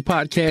now to the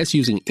podcast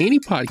using any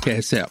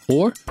podcast app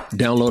or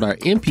download our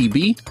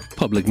MPB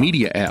Public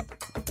Media app.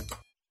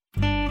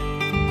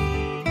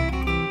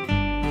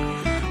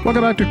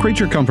 Welcome back to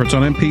Creature Comforts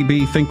on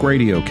MPB Think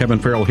Radio. Kevin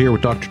Farrell here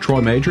with Dr. Troy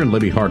Major and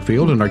Libby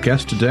Hartfield, and our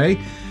guest today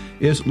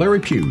is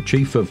Larry Pugh,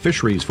 Chief of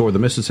Fisheries for the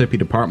Mississippi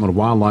Department of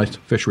Wildlife,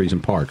 Fisheries,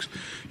 and Parks.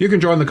 You can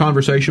join the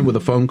conversation with a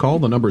phone call.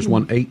 The number is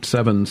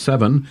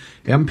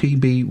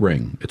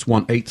 1-877-MPB-RING. It's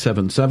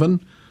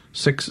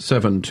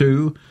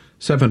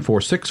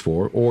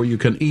 1-877-672-7464, or you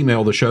can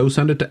email the show.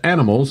 Send it to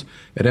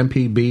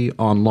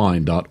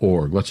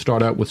animals@mpbonline.org. Let's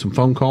start out with some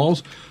phone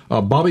calls.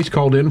 Bobby's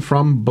called in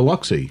from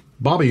Biloxi.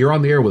 Bobby, you're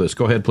on the air with us.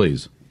 Go ahead,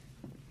 please.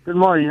 Good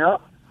morning,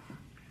 y'all.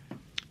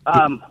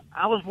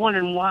 I was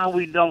wondering why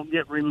we don't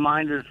get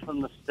reminders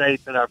from the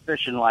state that our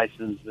fishing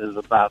license is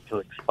about to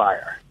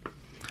expire,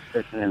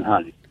 fishing and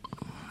hunting.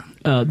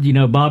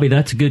 Bobby,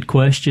 that's a good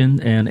question,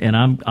 and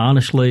I'm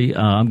honestly,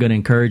 I'm going to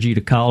encourage you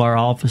to call our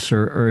office,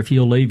 or if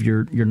you'll leave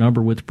your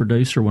number with the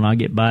producer, when I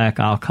get back,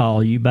 I'll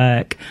call you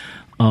back.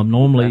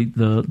 Normally,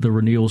 the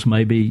renewals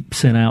may be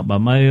sent out by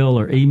mail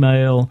or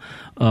email.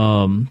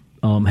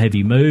 Have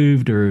you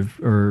moved, or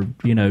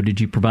did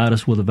you provide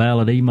us with a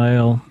valid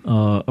email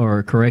or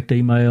a correct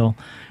email?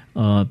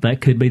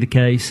 That could be the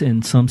case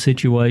in some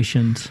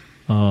situations,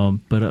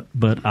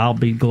 but I'll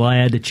be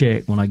glad to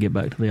check when I get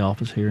back to the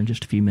office here in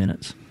just a few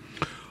minutes.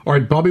 All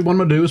right, Bobby, what I'm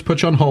going to do is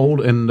put you on hold,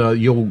 and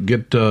you'll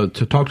get to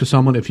talk to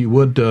someone. If you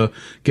would,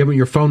 give him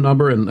your phone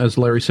number, and as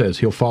Larry says,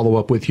 he'll follow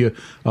up with you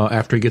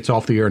after he gets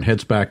off the air and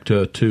heads back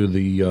to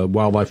the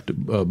Wildlife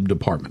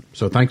Department.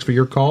 So thanks for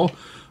your call.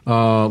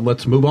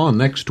 Let's move on.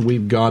 Next,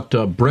 we've got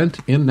Brent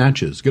in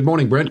Natchez. Good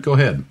morning, Brent. Go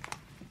ahead.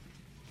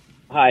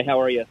 Hi, how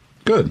are you?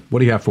 Good. What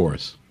do you have for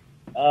us?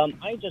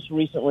 I just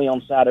recently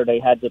on Saturday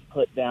had to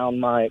put down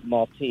my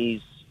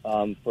Maltese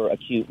for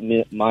acute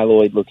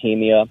myeloid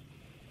leukemia,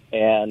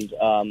 and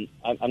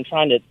I'm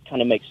trying to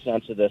kind of make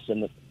sense of this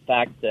and the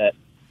fact that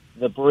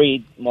the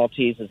breed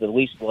Maltese is the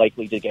least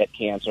likely to get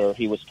cancer.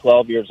 He was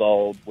 12 years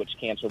old, which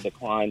cancer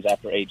declines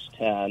after age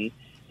 10.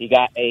 He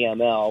got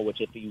AML,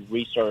 which if you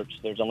research,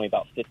 there's only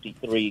about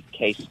 53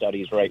 case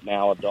studies right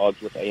now of dogs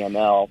with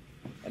AML.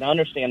 And I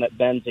understand that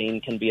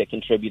benzene can be a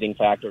contributing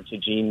factor to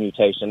gene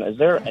mutation. Is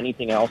there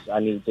anything else I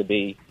need to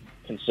be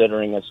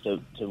considering as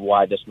to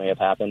why this may have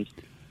happened?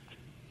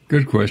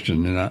 Good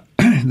question,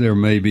 and there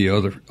may be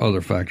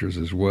other factors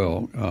as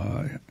well.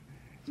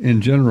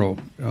 In general,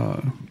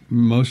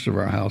 most of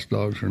our house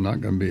dogs are not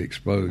going to be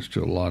exposed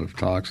to a lot of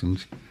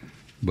toxins,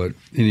 but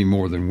any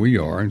more than we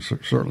are, and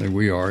certainly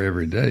we are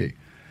every day.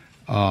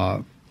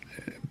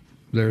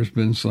 There's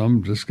been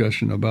some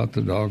discussion about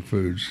the dog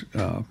foods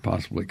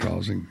possibly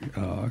causing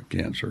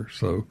cancer.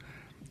 So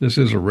this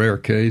is a rare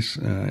case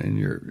in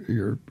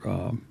your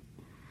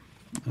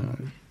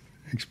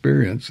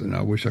experience, and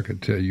I wish I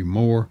could tell you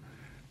more.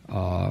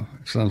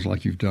 It sounds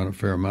like you've done a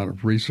fair amount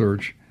of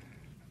research,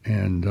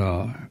 and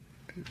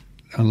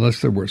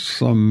unless there were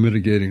some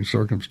mitigating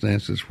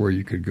circumstances where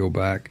you could go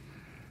back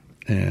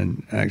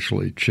and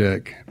actually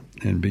check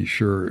and be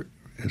sure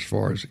as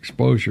far as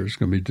exposure, it's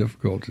going to be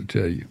difficult to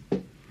tell you.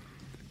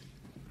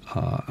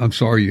 I'm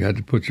sorry you had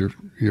to put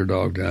your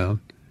dog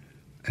down,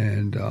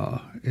 and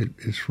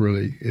it's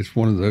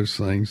one of those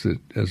things that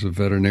as a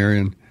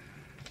veterinarian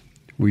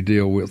we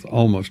deal with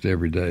almost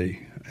every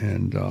day,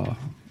 and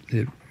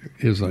it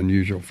is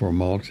unusual for a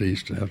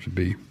Maltese to have to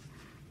be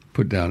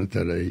put down at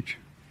that age.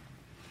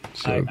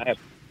 So I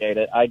appreciate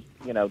it. I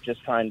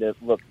just trying to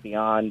look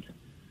beyond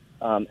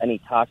any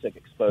toxic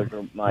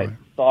exposure. My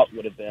thought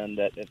would have been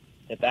that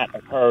if that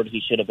occurred, he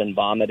should have been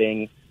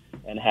vomiting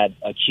and had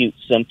acute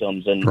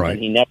symptoms, and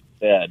he never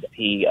did.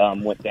 He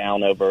went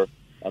down over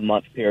a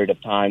month period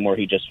of time where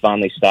he just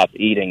finally stopped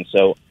eating.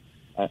 So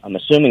I'm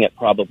assuming it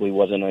probably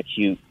was an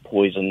acute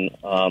poison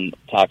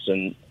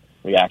toxin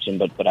reaction,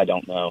 but I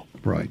don't know.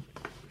 Right.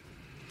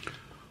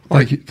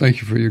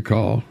 Thank you for your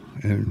call,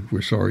 and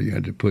we're sorry you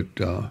had to put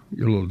your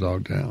little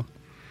dog down.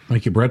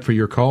 Thank you, Brett, for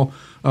your call.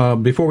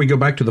 Before we go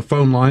back to the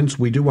phone lines,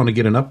 we do want to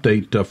get an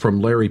update from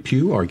Larry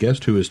Pugh, our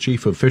guest, who is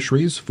Chief of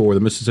Fisheries for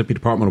the Mississippi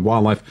Department of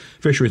Wildlife,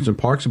 Fisheries, and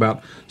Parks,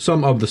 about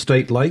some of the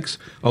state lakes.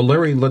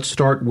 Larry, let's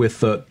start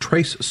with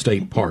Trace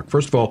State Park.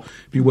 First of all,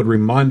 if you would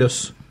remind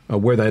us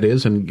where that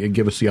is and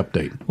give us the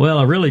update. Well,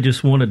 I really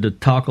just wanted to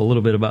talk a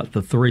little bit about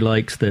the three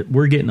lakes that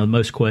we're getting the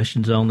most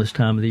questions on this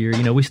time of the year.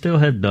 You know, we still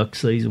have duck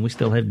season. We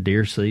still have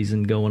deer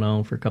season going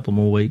on for a couple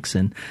more weeks,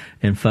 and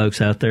folks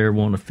out there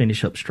want to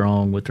finish up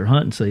strong with their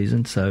hunting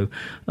season. So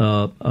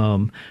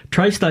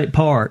Trace State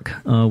Park,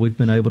 we've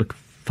been able to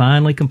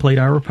finally complete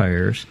our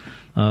repairs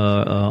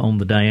on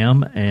the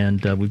dam,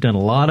 and we've done a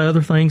lot of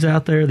other things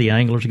out there the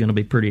anglers are going to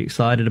be pretty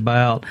excited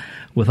about.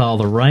 With all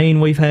the rain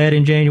we've had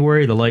in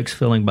January, the lake's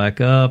filling back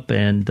up,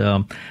 and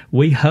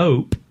we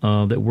hope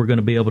that we're going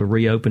to be able to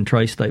reopen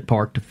Trace State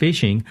Park to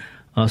fishing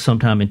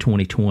sometime in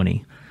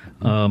 2020.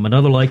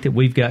 Another lake that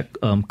we've got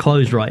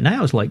closed right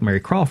now is Lake Mary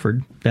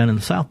Crawford down in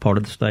the south part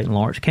of the state in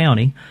Lawrence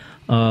County.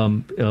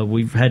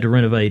 We've had to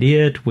renovate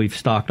it. We've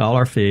stocked all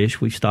our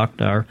fish. We've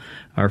stocked all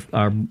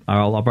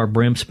of our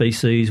brim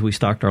species. We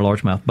stocked our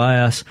largemouth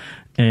bass.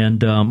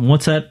 And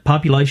once that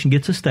population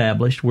gets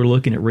established, we're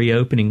looking at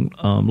reopening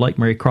Lake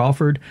Mary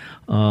Crawford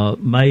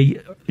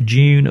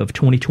June of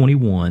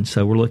 2021.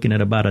 So we're looking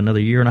at about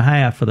another year and a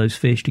half for those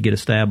fish to get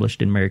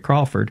established in Mary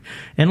Crawford.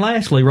 And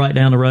lastly, right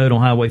down the road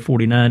on Highway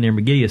 49 near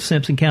McGee is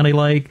Simpson County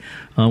Lake.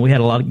 We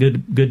had a lot of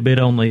good bit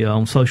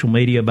on social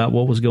media about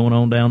what was going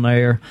on down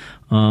there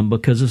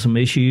because of some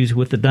issues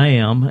with the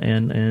dam,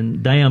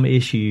 and dam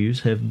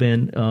issues have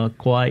been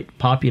quite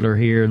popular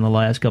here in the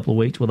last couple of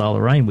weeks with all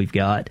the rain we've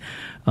got.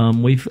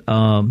 We've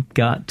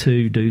got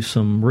to do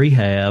some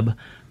rehab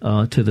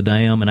to the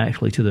dam and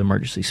actually to the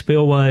emergency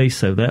spillway,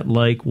 so that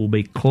lake will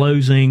be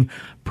closing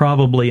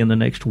probably in the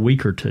next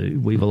week or two.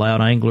 We've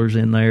allowed anglers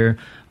in there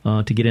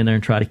to get in there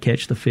and try to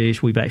catch the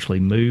fish. We've actually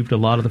moved a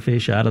lot of the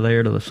fish out of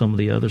there to some of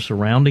the other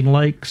surrounding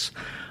lakes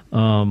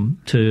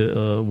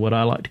to what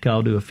I like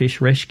to do a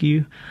fish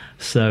rescue.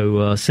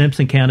 So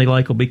Simpson County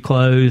Lake will be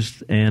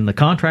closed, and the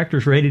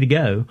contractor's ready to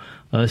go.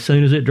 As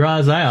soon as it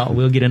dries out,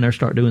 we'll get in there and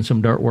start doing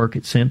some dirt work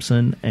at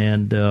Simpson,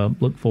 and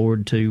look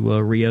forward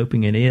to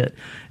reopening it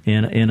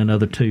in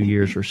another 2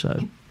 years or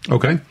so.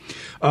 Okay.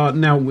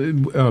 Now,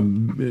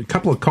 a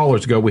couple of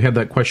callers ago, we had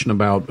that question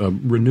about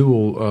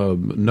renewal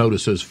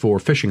notices for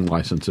fishing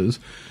licenses,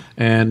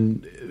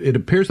 and it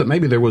appears that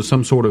maybe there was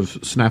some sort of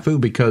snafu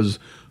because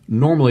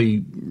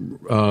normally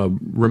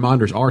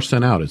reminders are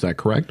sent out. Is that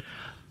correct?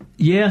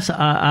 Yes,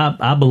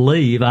 I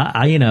believe.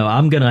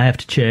 I'm going to have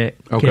to check,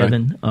 okay,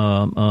 Kevin,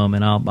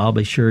 and I'll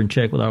be sure and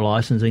check with our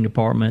licensing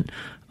department.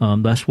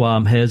 That's why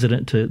I'm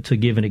hesitant to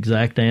give an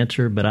exact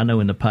answer. But I know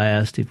in the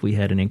past, if we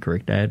had an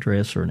incorrect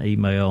address or an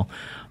email,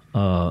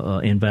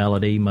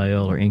 invalid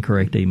email or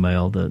incorrect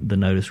email, the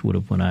notice would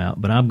have went out.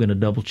 But I'm going to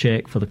double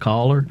check for the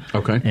caller,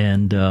 okay,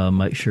 and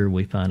make sure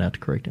we find out the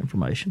correct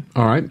information.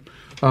 All right.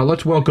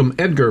 Let's welcome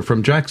Edgar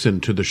from Jackson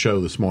to the show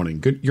this morning.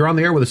 Good. You're on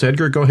the air with us,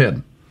 Edgar. Go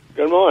ahead.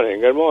 Good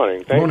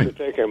morning. Thanks for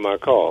taking my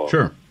call.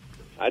 Sure.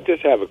 I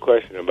just have a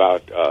question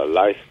about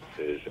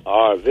licenses.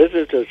 Are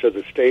visitors to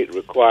the state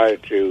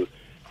required to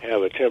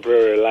have a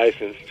temporary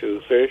license to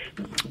fish?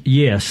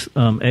 Yes,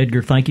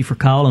 Edgar, thank you for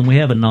calling. We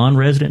have a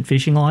non-resident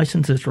fishing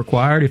license that's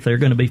required if they're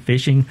going to be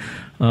fishing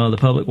the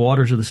public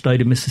waters of the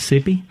state of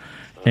Mississippi.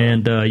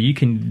 And you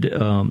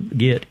can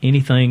get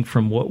anything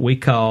from what we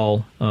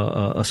call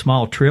a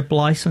small trip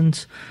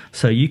license.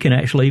 So you can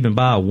actually even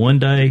buy a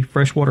one-day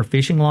freshwater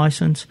fishing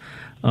license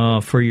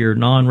for your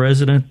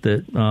non-resident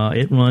that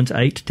it runs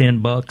 $8 to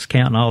 $10,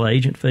 counting all the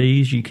agent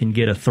fees. You can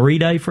get a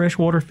 3-day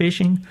freshwater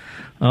fishing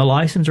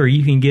license, or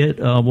you can get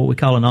what we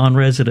call a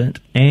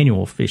non-resident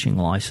annual fishing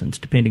license,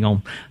 depending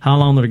on how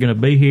long they're going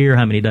to be here,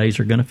 how many days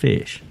they're going to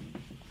fish.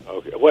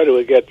 Okay. Where do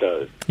we get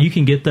those? You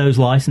can get those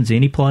licensed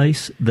any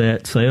place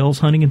that sells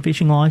hunting and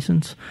fishing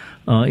license,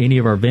 any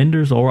of our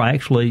vendors, or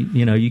actually,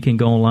 you can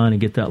go online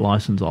and get that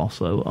license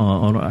also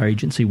on our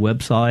agency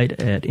website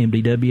at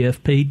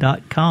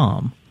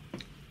mdwfp.com.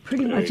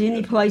 Pretty much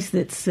any place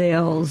that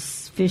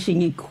sells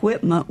fishing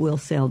equipment will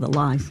sell the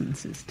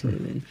licenses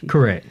too.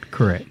 Correct.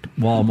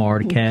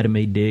 Walmart,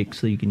 Academy, Dick's,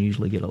 so you can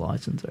usually get a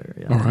license there.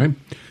 Yeah. All right.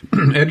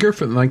 Edgar,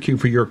 thank you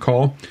for your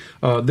call.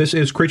 This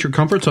is Creature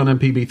Comforts on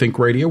MPB Think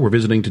Radio. We're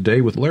visiting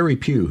today with Larry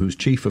Pugh, who's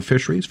Chief of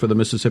Fisheries for the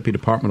Mississippi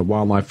Department of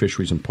Wildlife,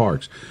 Fisheries, and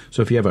Parks.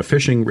 So if you have a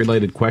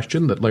fishing-related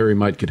question that Larry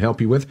could help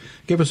you with,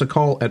 give us a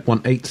call at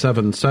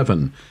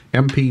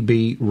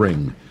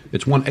 1-877-MPB-RING.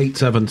 It's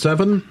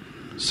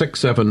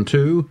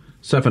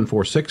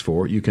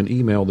 1-877-672-7464. You can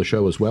email the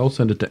show as well.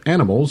 Send it to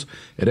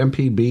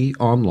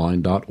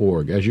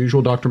animals@mpbonline.org. As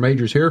usual, Dr.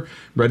 Majors here,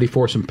 ready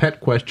for some pet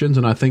questions.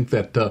 And I think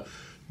that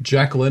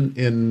Jacqueline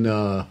in,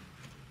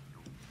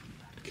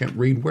 can't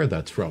read where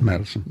that's from.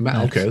 Madison.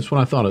 Okay, that's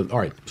what I thought of. All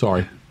right,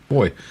 sorry.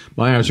 Boy,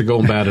 my eyes are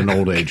going bad in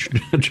old age.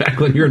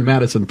 Jacqueline, you're in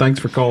Madison. Thanks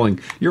for calling.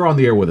 You're on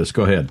the air with us.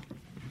 Go ahead.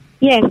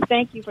 Yes,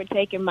 thank you for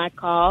taking my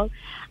call.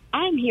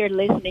 I'm here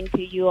listening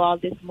to you all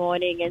this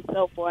morning, and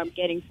so far I'm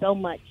getting so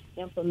much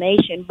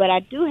information. But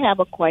I do have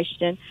a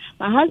question.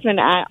 My husband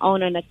and I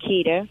own an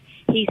Akita.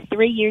 He's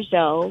 3 years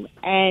old,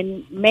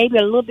 and maybe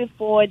a little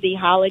before the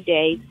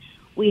holidays,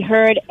 we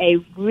heard a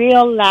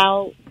real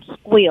loud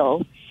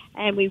squeal,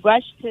 and we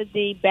rushed to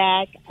the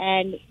back,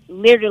 and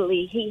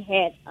literally he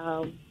had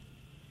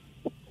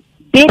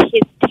bit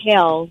his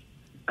tail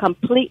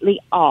completely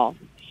off.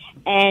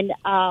 And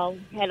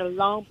had a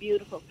long,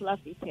 beautiful,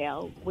 fluffy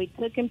tail. We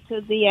took him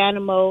to the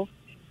animal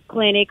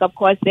clinic. Of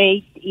course,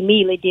 they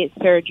immediately did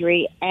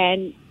surgery.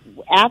 And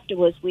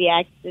afterwards, we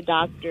asked the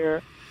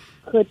doctor,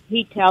 could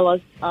he tell us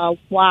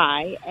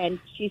why? And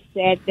she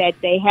said that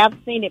they have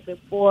seen it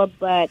before,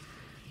 but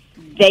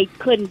they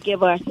couldn't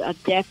give us a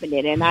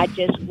definite. And I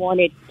just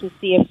wanted to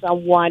see if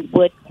someone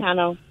would kind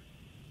of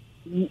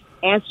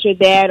answer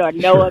that or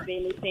know of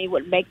anything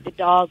would make the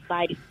dog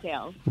bite his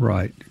tail.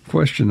 Right.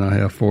 Question I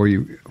have for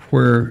you,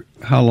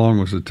 how long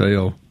was the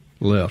tail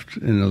left?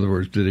 In other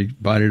words, did he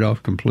bite it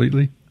off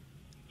completely?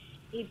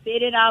 He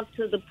bit it off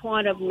to the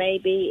point of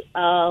maybe,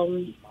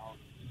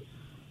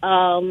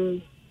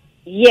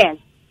 yes.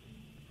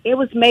 It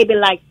was maybe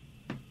like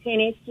 10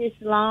 inches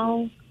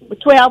long,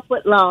 12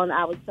 foot long,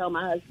 I would tell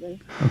my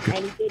husband. Okay.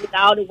 And he did it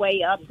all the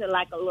way up to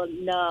like a little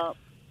nub.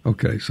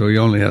 Okay, so he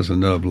only has a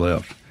nub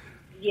left.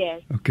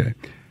 Yes. Okay.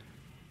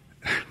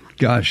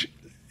 Gosh,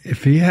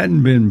 if he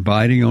hadn't been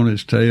biting on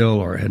his tail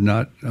or had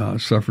not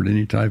suffered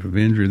any type of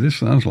injury, this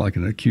sounds like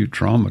an acute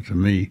trauma to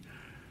me.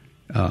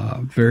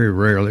 Very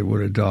rarely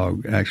would a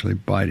dog actually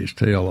bite his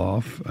tail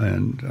off,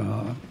 and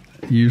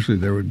usually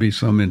there would be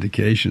some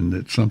indication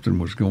that something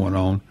was going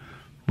on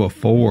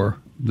before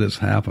this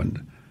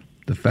happened.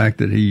 The fact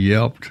that he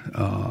yelped,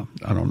 I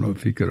don't know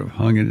if he could have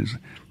hung it.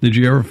 Did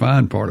you ever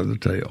find part of the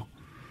tail?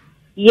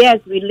 Yes,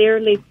 we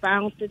literally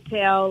found the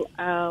tail.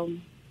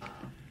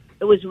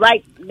 It was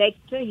right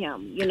next to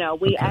him.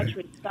 We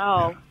actually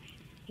saw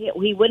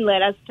he wouldn't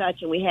let us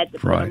touch him. We had to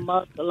put a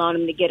muzzle on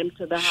him to get him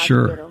to the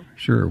hospital.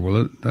 Sure.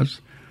 Well,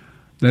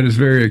 that is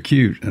very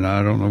acute, and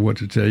I don't know what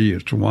to tell you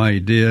as to why he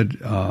did.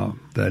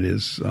 That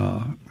is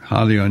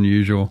highly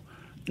unusual.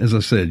 As I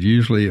said,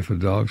 usually if a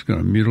dog's going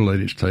to mutilate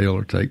its tail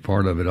or take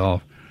part of it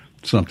off,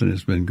 something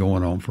has been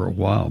going on for a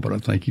while, but I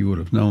think you would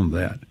have known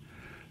that.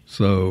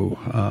 So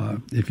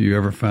if you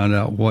ever find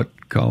out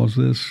what caused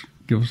this,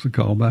 give us a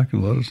call back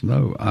and let us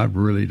know. I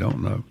really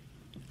don't know.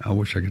 I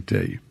wish I could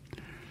tell you.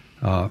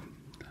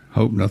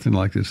 Hope nothing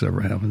like this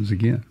ever happens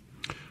again.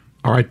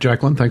 All right,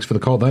 Jacqueline, thanks for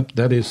the call.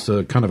 That is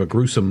kind of a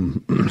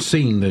gruesome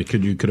scene that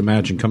you could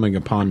imagine coming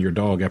upon your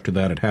dog after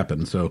that had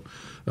happened. So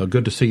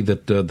good to see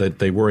that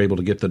they were able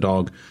to get the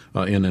dog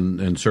in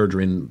and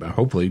surgery, and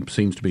hopefully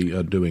seems to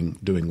be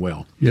doing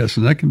well. Yes,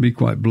 and that can be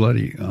quite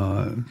bloody.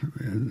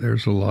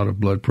 There's a lot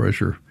of blood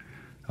pressure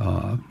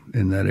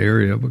in that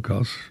area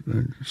because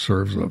it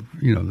serves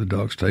the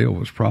dog's tail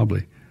was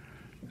probably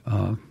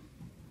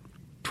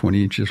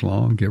 20 inches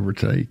long, give or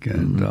take,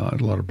 and a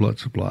lot of blood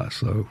supply.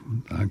 So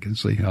I can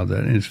see how that,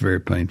 and it's very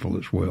painful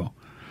as well.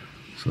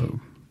 So,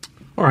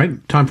 all right,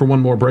 time for one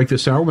more break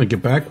this hour. When we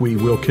get back, we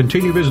will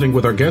continue visiting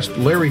with our guest,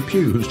 Larry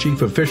Pugh, who's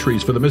Chief of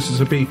Fisheries for the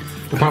Mississippi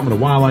Department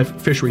of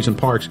Wildlife, Fisheries, and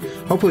Parks.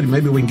 Hopefully,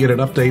 maybe we can get an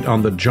update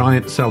on the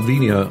giant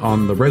salvinia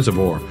on the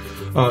reservoir.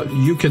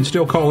 You can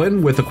still call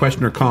in with a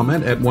question or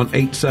comment at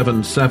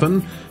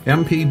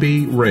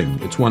 1-877-MPB-RING.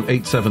 It's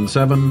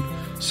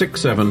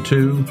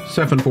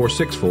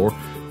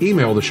 1-877-672-7464.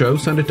 Email the show,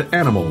 send it to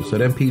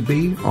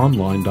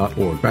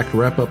animals@mpbonline.org. Back to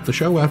wrap up the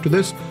show after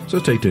this, so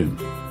stay tuned.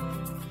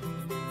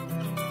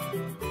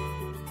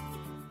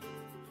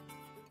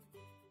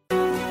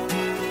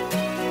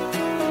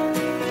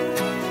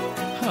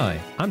 Hi,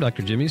 I'm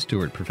Dr. Jimmy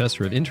Stewart,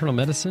 Professor of Internal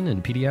Medicine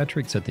and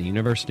Pediatrics at the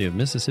University of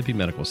Mississippi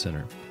Medical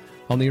Center.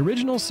 On the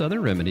original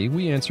Southern Remedy,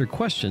 we answer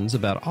questions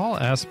about all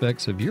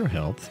aspects of your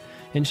health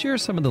and share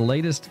some of the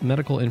latest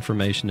medical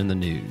information in the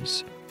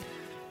news.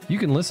 You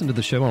can listen to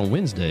the show on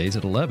Wednesdays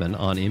at 11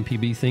 on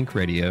MPB Think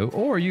Radio,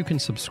 or you can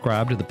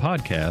subscribe to the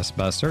podcast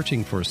by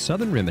searching for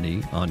Southern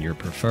Remedy on your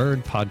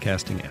preferred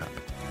podcasting app.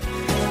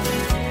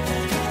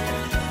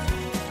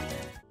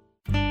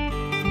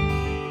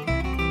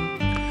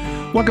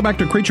 Welcome back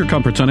to Creature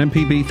Comforts on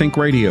MPB Think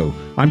Radio.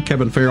 I'm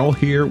Kevin Farrell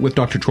here with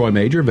Dr. Troy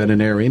Major,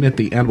 veterinarian at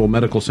the Animal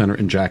Medical Center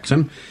in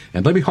Jackson,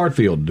 and Libby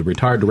Hartfield, the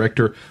retired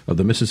director of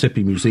the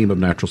Mississippi Museum of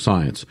Natural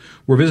Science.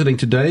 We're visiting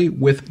today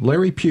with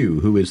Larry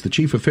Pugh, who is the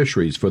chief of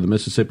fisheries for the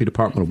Mississippi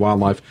Department of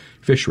Wildlife,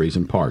 Fisheries,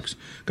 and Parks.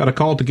 Got a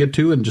call to get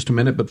to in just a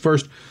minute, but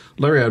first,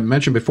 Larry, I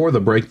mentioned before the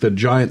break the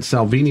giant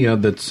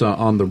salvinia that's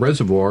on the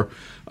reservoir.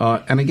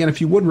 And again,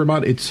 if you would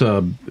remind, it's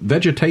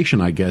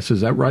vegetation, I guess,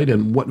 is that right?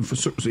 And what,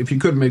 if you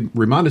could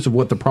remind us of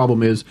what the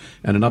problem is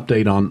and an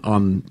update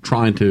on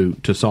trying to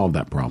solve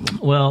that problem.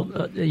 Well,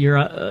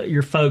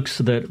 your folks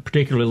that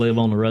particularly live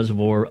on the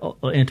reservoir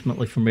are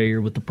intimately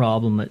familiar with the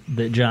problem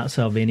that giant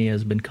salvinia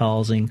has been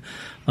causing.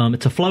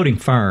 It's a floating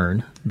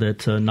fern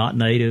that's not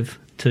native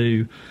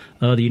to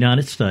the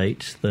United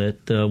States that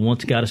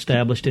once got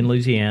established in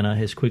Louisiana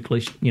has quickly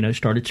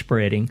started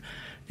spreading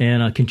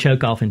and can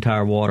choke off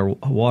entire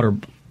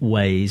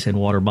waterways and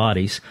water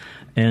bodies.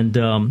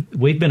 And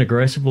we've been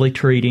aggressively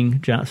treating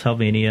giant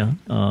salvinia.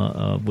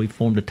 We've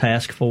formed a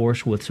task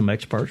force with some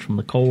experts from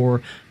the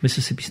Corps,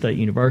 Mississippi State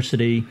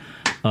University,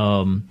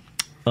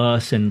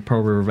 us and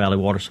Pearl River Valley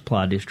Water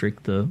Supply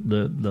District,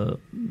 the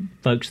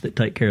folks that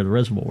take care of the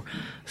reservoir.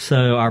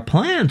 So our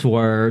plans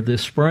were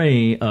this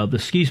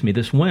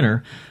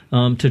winter,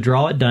 to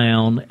draw it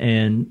down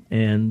and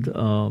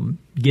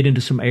get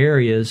into some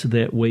areas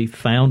that we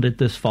found it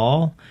this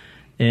fall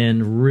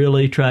and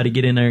really try to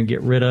get in there and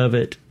get rid of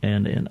it.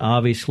 And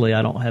obviously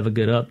I don't have a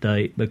good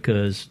update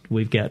because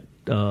we've got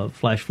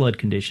flash flood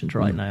conditions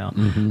right now.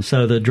 Mm-hmm.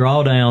 So the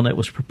drawdown that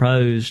was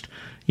proposed,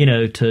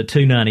 to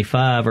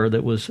 295, or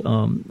that was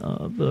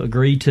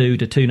agreed to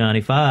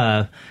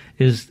 295,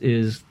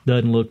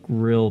 doesn't look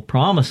real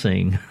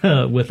promising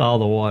with all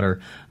the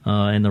water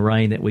and the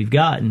rain that we've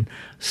gotten.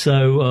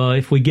 So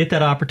if we get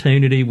that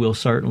opportunity, we'll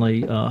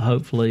certainly,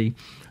 hopefully,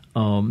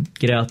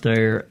 get out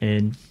there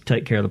and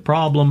take care of the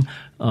problem.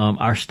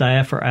 Our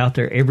staff are out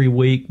there every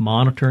week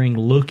monitoring,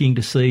 looking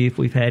to see if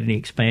we've had any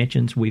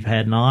expansions. We've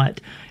had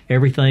not.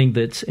 Everything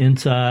that's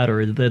inside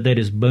or that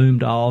is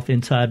boomed off,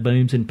 inside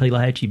booms in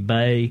Pelahatchie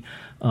Bay,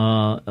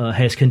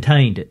 has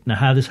contained it. Now,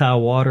 how this high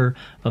water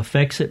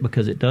affects it,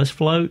 because it does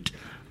float,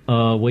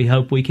 we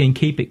hope we can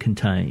keep it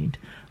contained.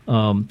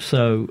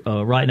 So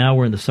right now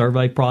we're in the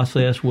survey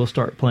process. We'll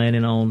start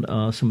planning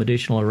on some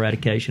additional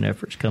eradication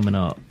efforts coming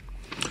up.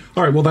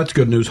 All right, well, that's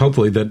good news.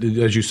 Hopefully that,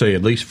 as you say,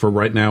 at least for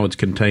right now, it's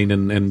contained.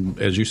 And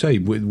as you say,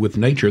 with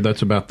nature,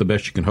 that's about the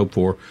best you can hope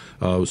for.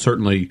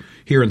 Certainly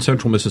here in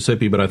central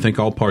Mississippi, but I think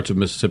all parts of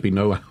Mississippi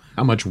know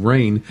how much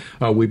rain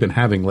we've been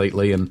having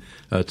lately, and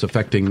it's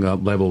affecting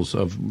levels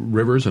of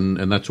rivers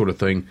and that sort of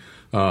thing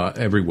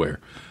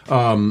everywhere.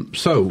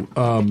 So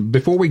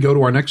before we go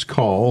to our next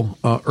call,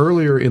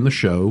 earlier in the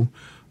show,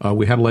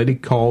 we had a lady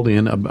called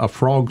in a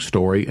frog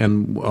story,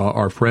 and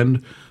our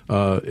friend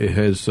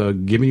has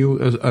given you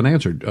an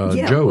answer.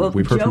 Joe, well,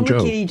 we've heard from Joe.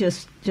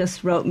 McKee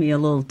just wrote me a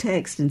little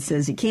text and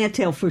says he can't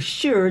tell for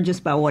sure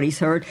just by what he's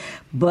heard,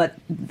 but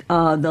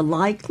the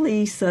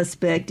likely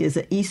suspect is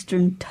an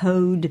eastern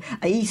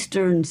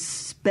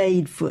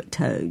spadefoot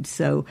toad.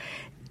 So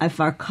if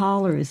our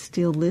caller is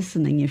still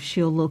listening, if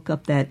she'll look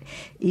up that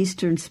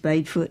eastern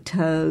spadefoot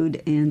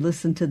toad and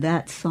listen to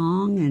that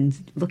song and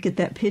look at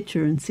that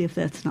picture and see if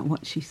that's not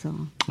what she saw.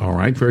 All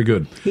right, very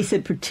good. He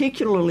said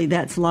particularly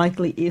that's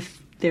likely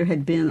if there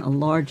had been a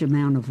large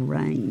amount of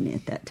rain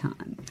at that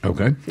time.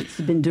 Okay. It's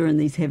been during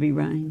these heavy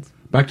rains.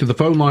 Back to the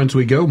phone lines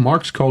we go.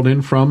 Mark's called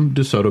in from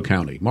DeSoto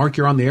County. Mark,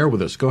 you're on the air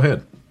with us. Go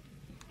ahead.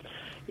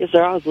 Yes,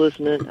 sir. I was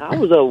listening. I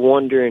was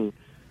wondering,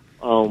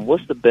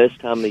 what's the best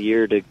time of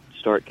year to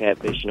start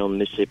catfishing on the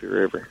Mississippi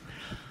River?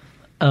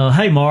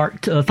 Hey,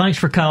 Mark. Thanks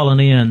for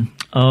calling in.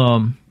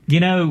 I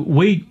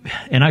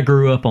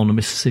grew up on the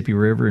Mississippi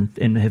River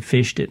and have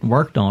fished it and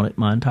worked on it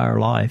my entire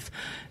life.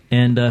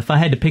 And if I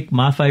had to pick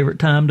my favorite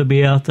time to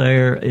be out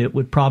there, it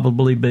would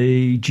probably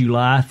be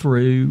July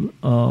through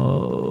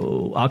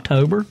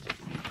October,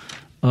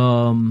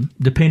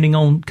 depending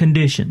on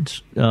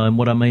conditions. And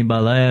what I mean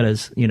by that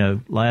is,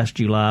 last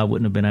July I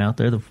wouldn't have been out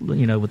there,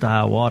 with the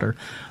high water.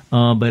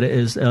 But it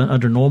is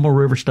under normal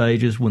river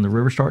stages when the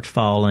river starts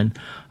falling.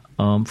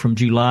 From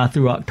July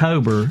through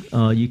October,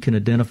 you can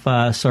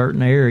identify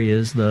certain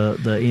areas,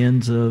 the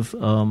ends of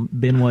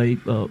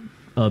Benway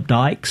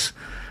dikes,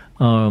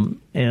 and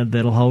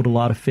that'll hold a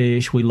lot of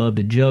fish. We love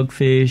to jug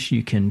fish.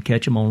 You can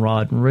catch them on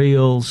rod and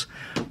reels.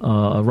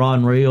 A rod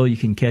and reel, you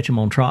can catch them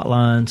on trot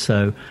lines.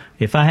 So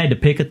if I had to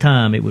pick a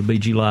time, it would be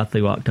July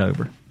through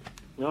October.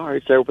 All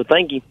right, sir. Well,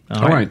 thank you.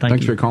 All right.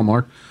 Thanks for your call,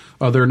 Mark.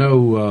 Are there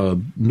no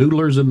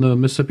noodlers in the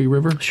Mississippi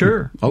River?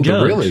 Sure. Oh,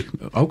 Jugs. really?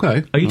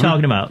 Okay. Are you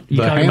talking about?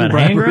 Hand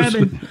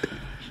grabbing?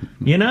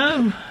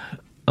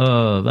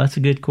 That's a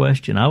good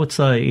question. I would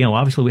say,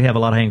 obviously we have a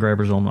lot of hand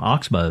grabbers on the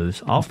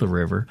oxbows off the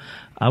river.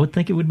 I would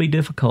think it would be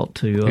difficult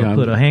to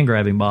put a hand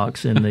grabbing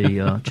box in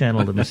the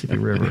channel of the Mississippi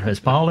River. Has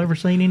Paul ever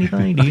seen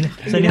anything? Do you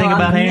say anything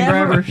about hand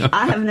grabbers?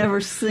 I have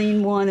never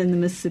seen one in the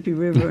Mississippi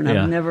River, and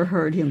I've never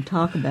heard him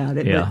talk about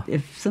it. Yeah. But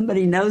if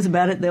somebody knows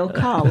about it, they'll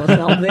call us.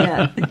 I'll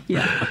bet.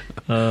 Yeah.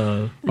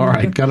 All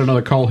right. Got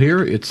another call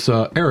here. It's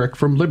Eric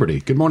from Liberty.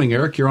 Good morning,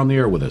 Eric. You're on the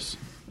air with us.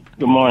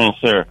 Good morning,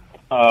 sir.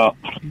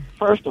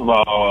 First of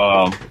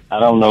all, I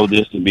don't know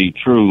this to be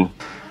true,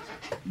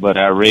 but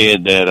I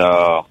read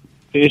that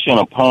fish in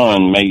a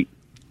pond mate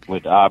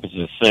with the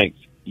opposite sex,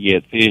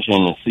 yet fish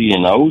in the sea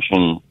and the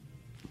ocean,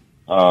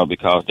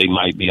 because they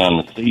might be on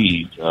the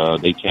siege,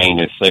 they change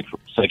their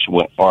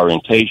sexual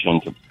orientation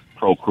to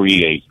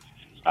procreate.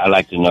 I'd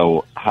like to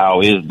know,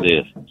 how is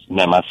this?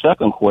 Now, my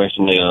second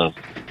question is,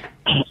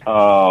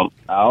 I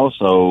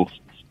also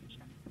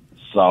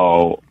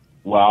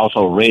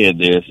read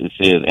this. It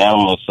says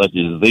animals such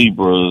as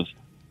zebras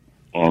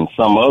and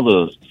some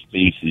other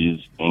species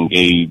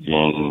engage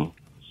in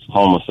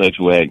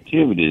homosexual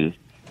activities.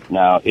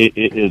 Now,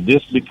 is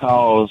this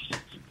because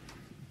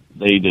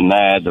they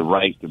denied the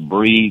right to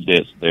breed,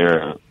 that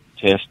their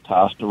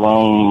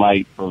testosterone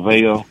might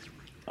prevail?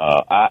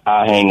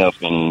 I hang up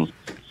and...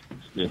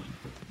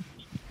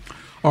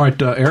 All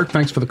right, Eric,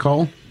 thanks for the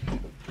call.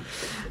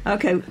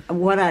 Okay,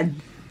 what I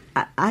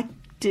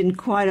didn't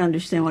quite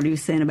understand what he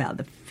was saying about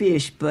the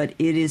fish, but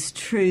it is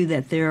true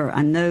that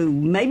I know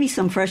maybe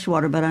some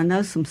freshwater, but I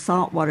know some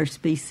saltwater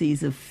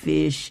species of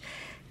fish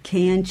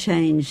can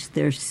change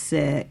their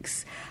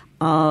sex.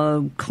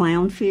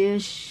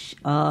 Clownfish,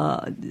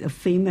 a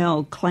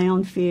female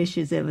clownfish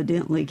is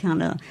evidently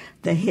kind of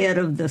the head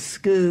of the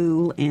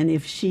school, and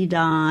if she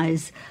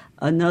dies,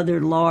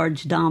 another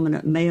large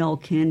dominant male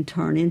can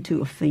turn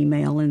into a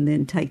female and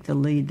then take the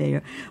lead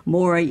there.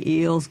 Moray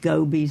eels,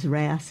 gobies,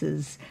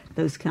 wrasses,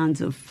 those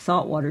kinds of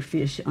saltwater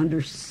fish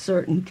under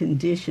certain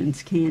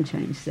conditions can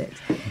change sex.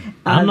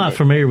 I'm not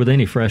familiar with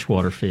any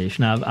freshwater fish.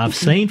 Now, I've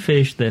seen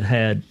fish that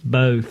had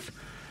both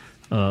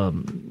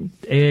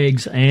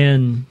eggs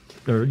and,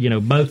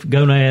 both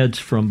gonads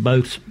from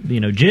both,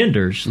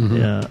 genders,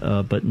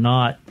 but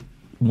not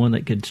one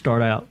that could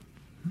start out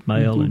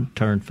male and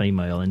turn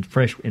female in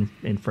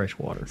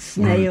freshwater.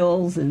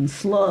 Snails and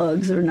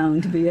slugs are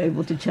known to be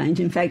able to change.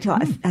 In fact,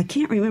 I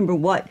can't remember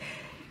what.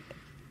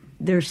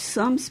 There's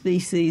some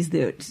species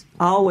that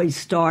always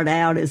start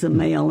out as a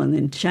male and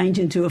then change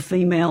into a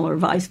female, or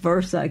vice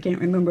versa. I can't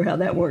remember how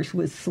that works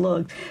with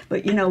slugs.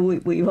 But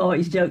we've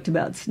always joked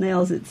about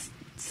snails. It's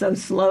so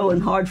slow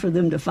and hard for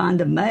them to find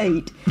a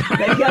mate.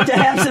 They've got to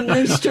have some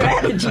new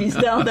strategies,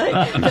 don't they?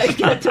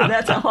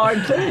 That's a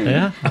hard thing.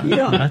 Yeah,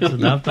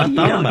 I've thought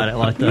about it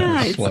like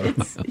that.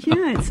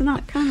 Yeah, it's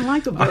not kind of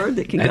like a bird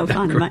that can go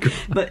find a mate.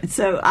 But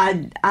so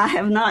I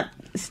have not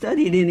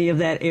studied any of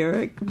that,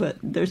 Eric, but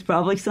there's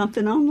probably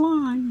something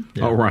online.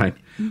 Yeah. All right.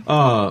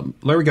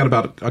 Larry, got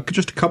about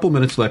just a couple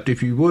minutes left.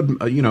 If you would,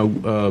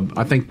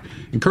 I think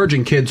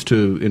encouraging kids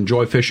to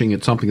enjoy fishing,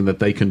 it's something that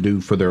they can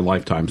do for their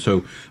lifetime.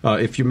 So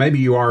if you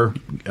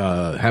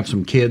have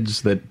some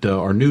kids that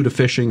are new to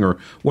fishing, or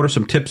what are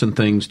some tips and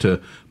things to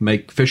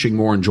make fishing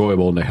more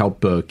enjoyable and to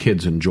help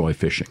kids enjoy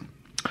fishing?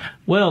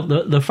 Well,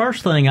 the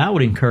first thing I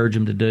would encourage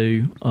them to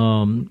do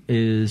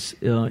is,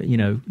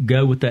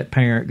 go with that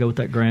parent, go with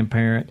that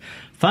grandparent,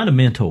 find a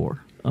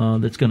mentor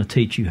that's going to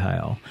teach you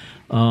how.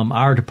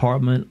 Our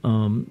department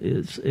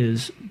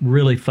is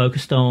really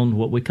focused on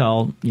what we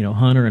call,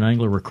 hunter and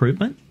angler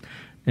recruitment,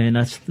 and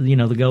that's the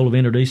goal of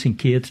introducing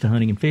kids to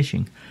hunting and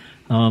fishing.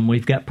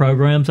 We've got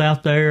programs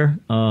out there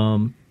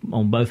on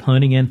both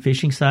hunting and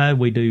fishing side.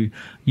 We do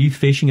youth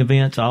fishing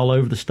events all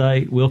over the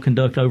state. We'll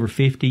conduct over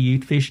 50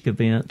 youth fishing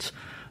events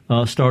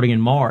starting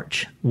in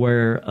March,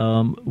 where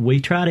we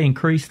try to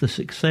increase the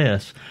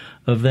success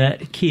of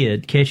that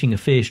kid catching a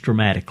fish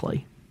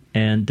dramatically.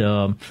 And,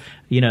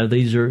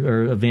 these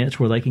are events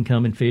where they can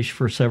come and fish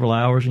for several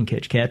hours and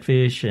catch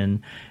catfish.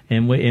 And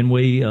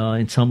we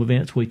in some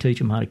events, we teach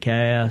them how to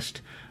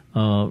cast,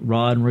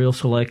 rod and reel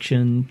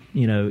selection,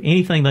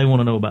 anything they want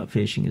to know about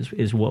fishing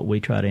is what we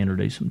try to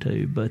introduce them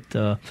to.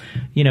 But,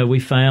 we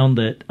found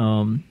that,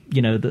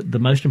 the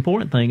most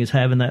important thing is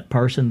having that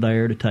person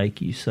there to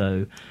take you.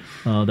 So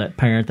that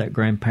parent, that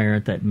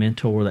grandparent, that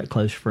mentor, that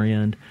close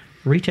friend,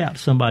 reach out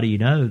to somebody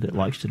that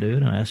likes to do it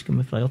and ask them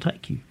if they'll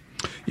take you.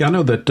 Yeah, I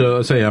know that,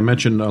 I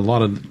mentioned a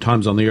lot of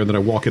times on the air that I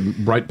walk in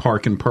Bright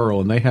Park in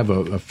Pearl, and they have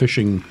a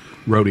fishing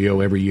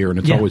rodeo every year, and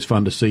it's always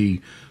fun to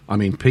see. I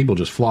mean, people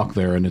just flock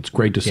there, and it's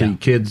great to see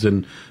kids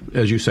and,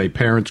 as you say,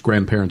 parents,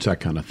 grandparents, that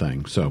kind of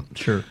thing. So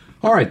sure.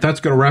 All right, that's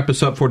going to wrap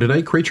us up for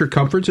today. Creature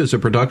Comforts is a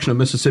production of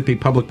Mississippi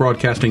Public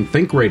Broadcasting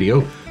Think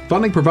Radio,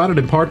 funding provided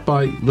in part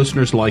by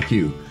listeners like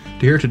you.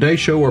 To hear today's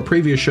show or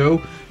previous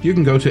show, you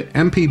can go to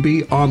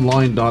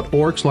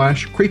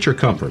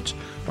mpbonline.org/creaturecomforts.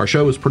 Our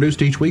show is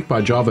produced each week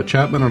by Java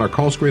Chapman, and our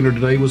call screener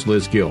today was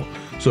Liz Gill.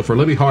 So for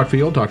Libby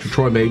Hartfield, Dr.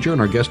 Troy Major,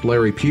 and our guest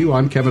Larry Pugh,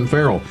 I'm Kevin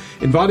Farrell,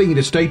 inviting you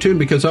to stay tuned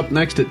because up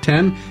next at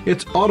 10,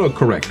 it's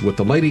AutoCorrect with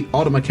the lady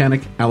auto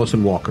mechanic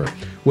Allison Walker.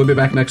 We'll be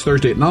back next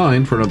Thursday at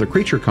 9 for another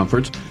Creature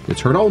Comforts.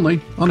 It's heard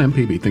only on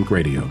MPB Think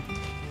Radio.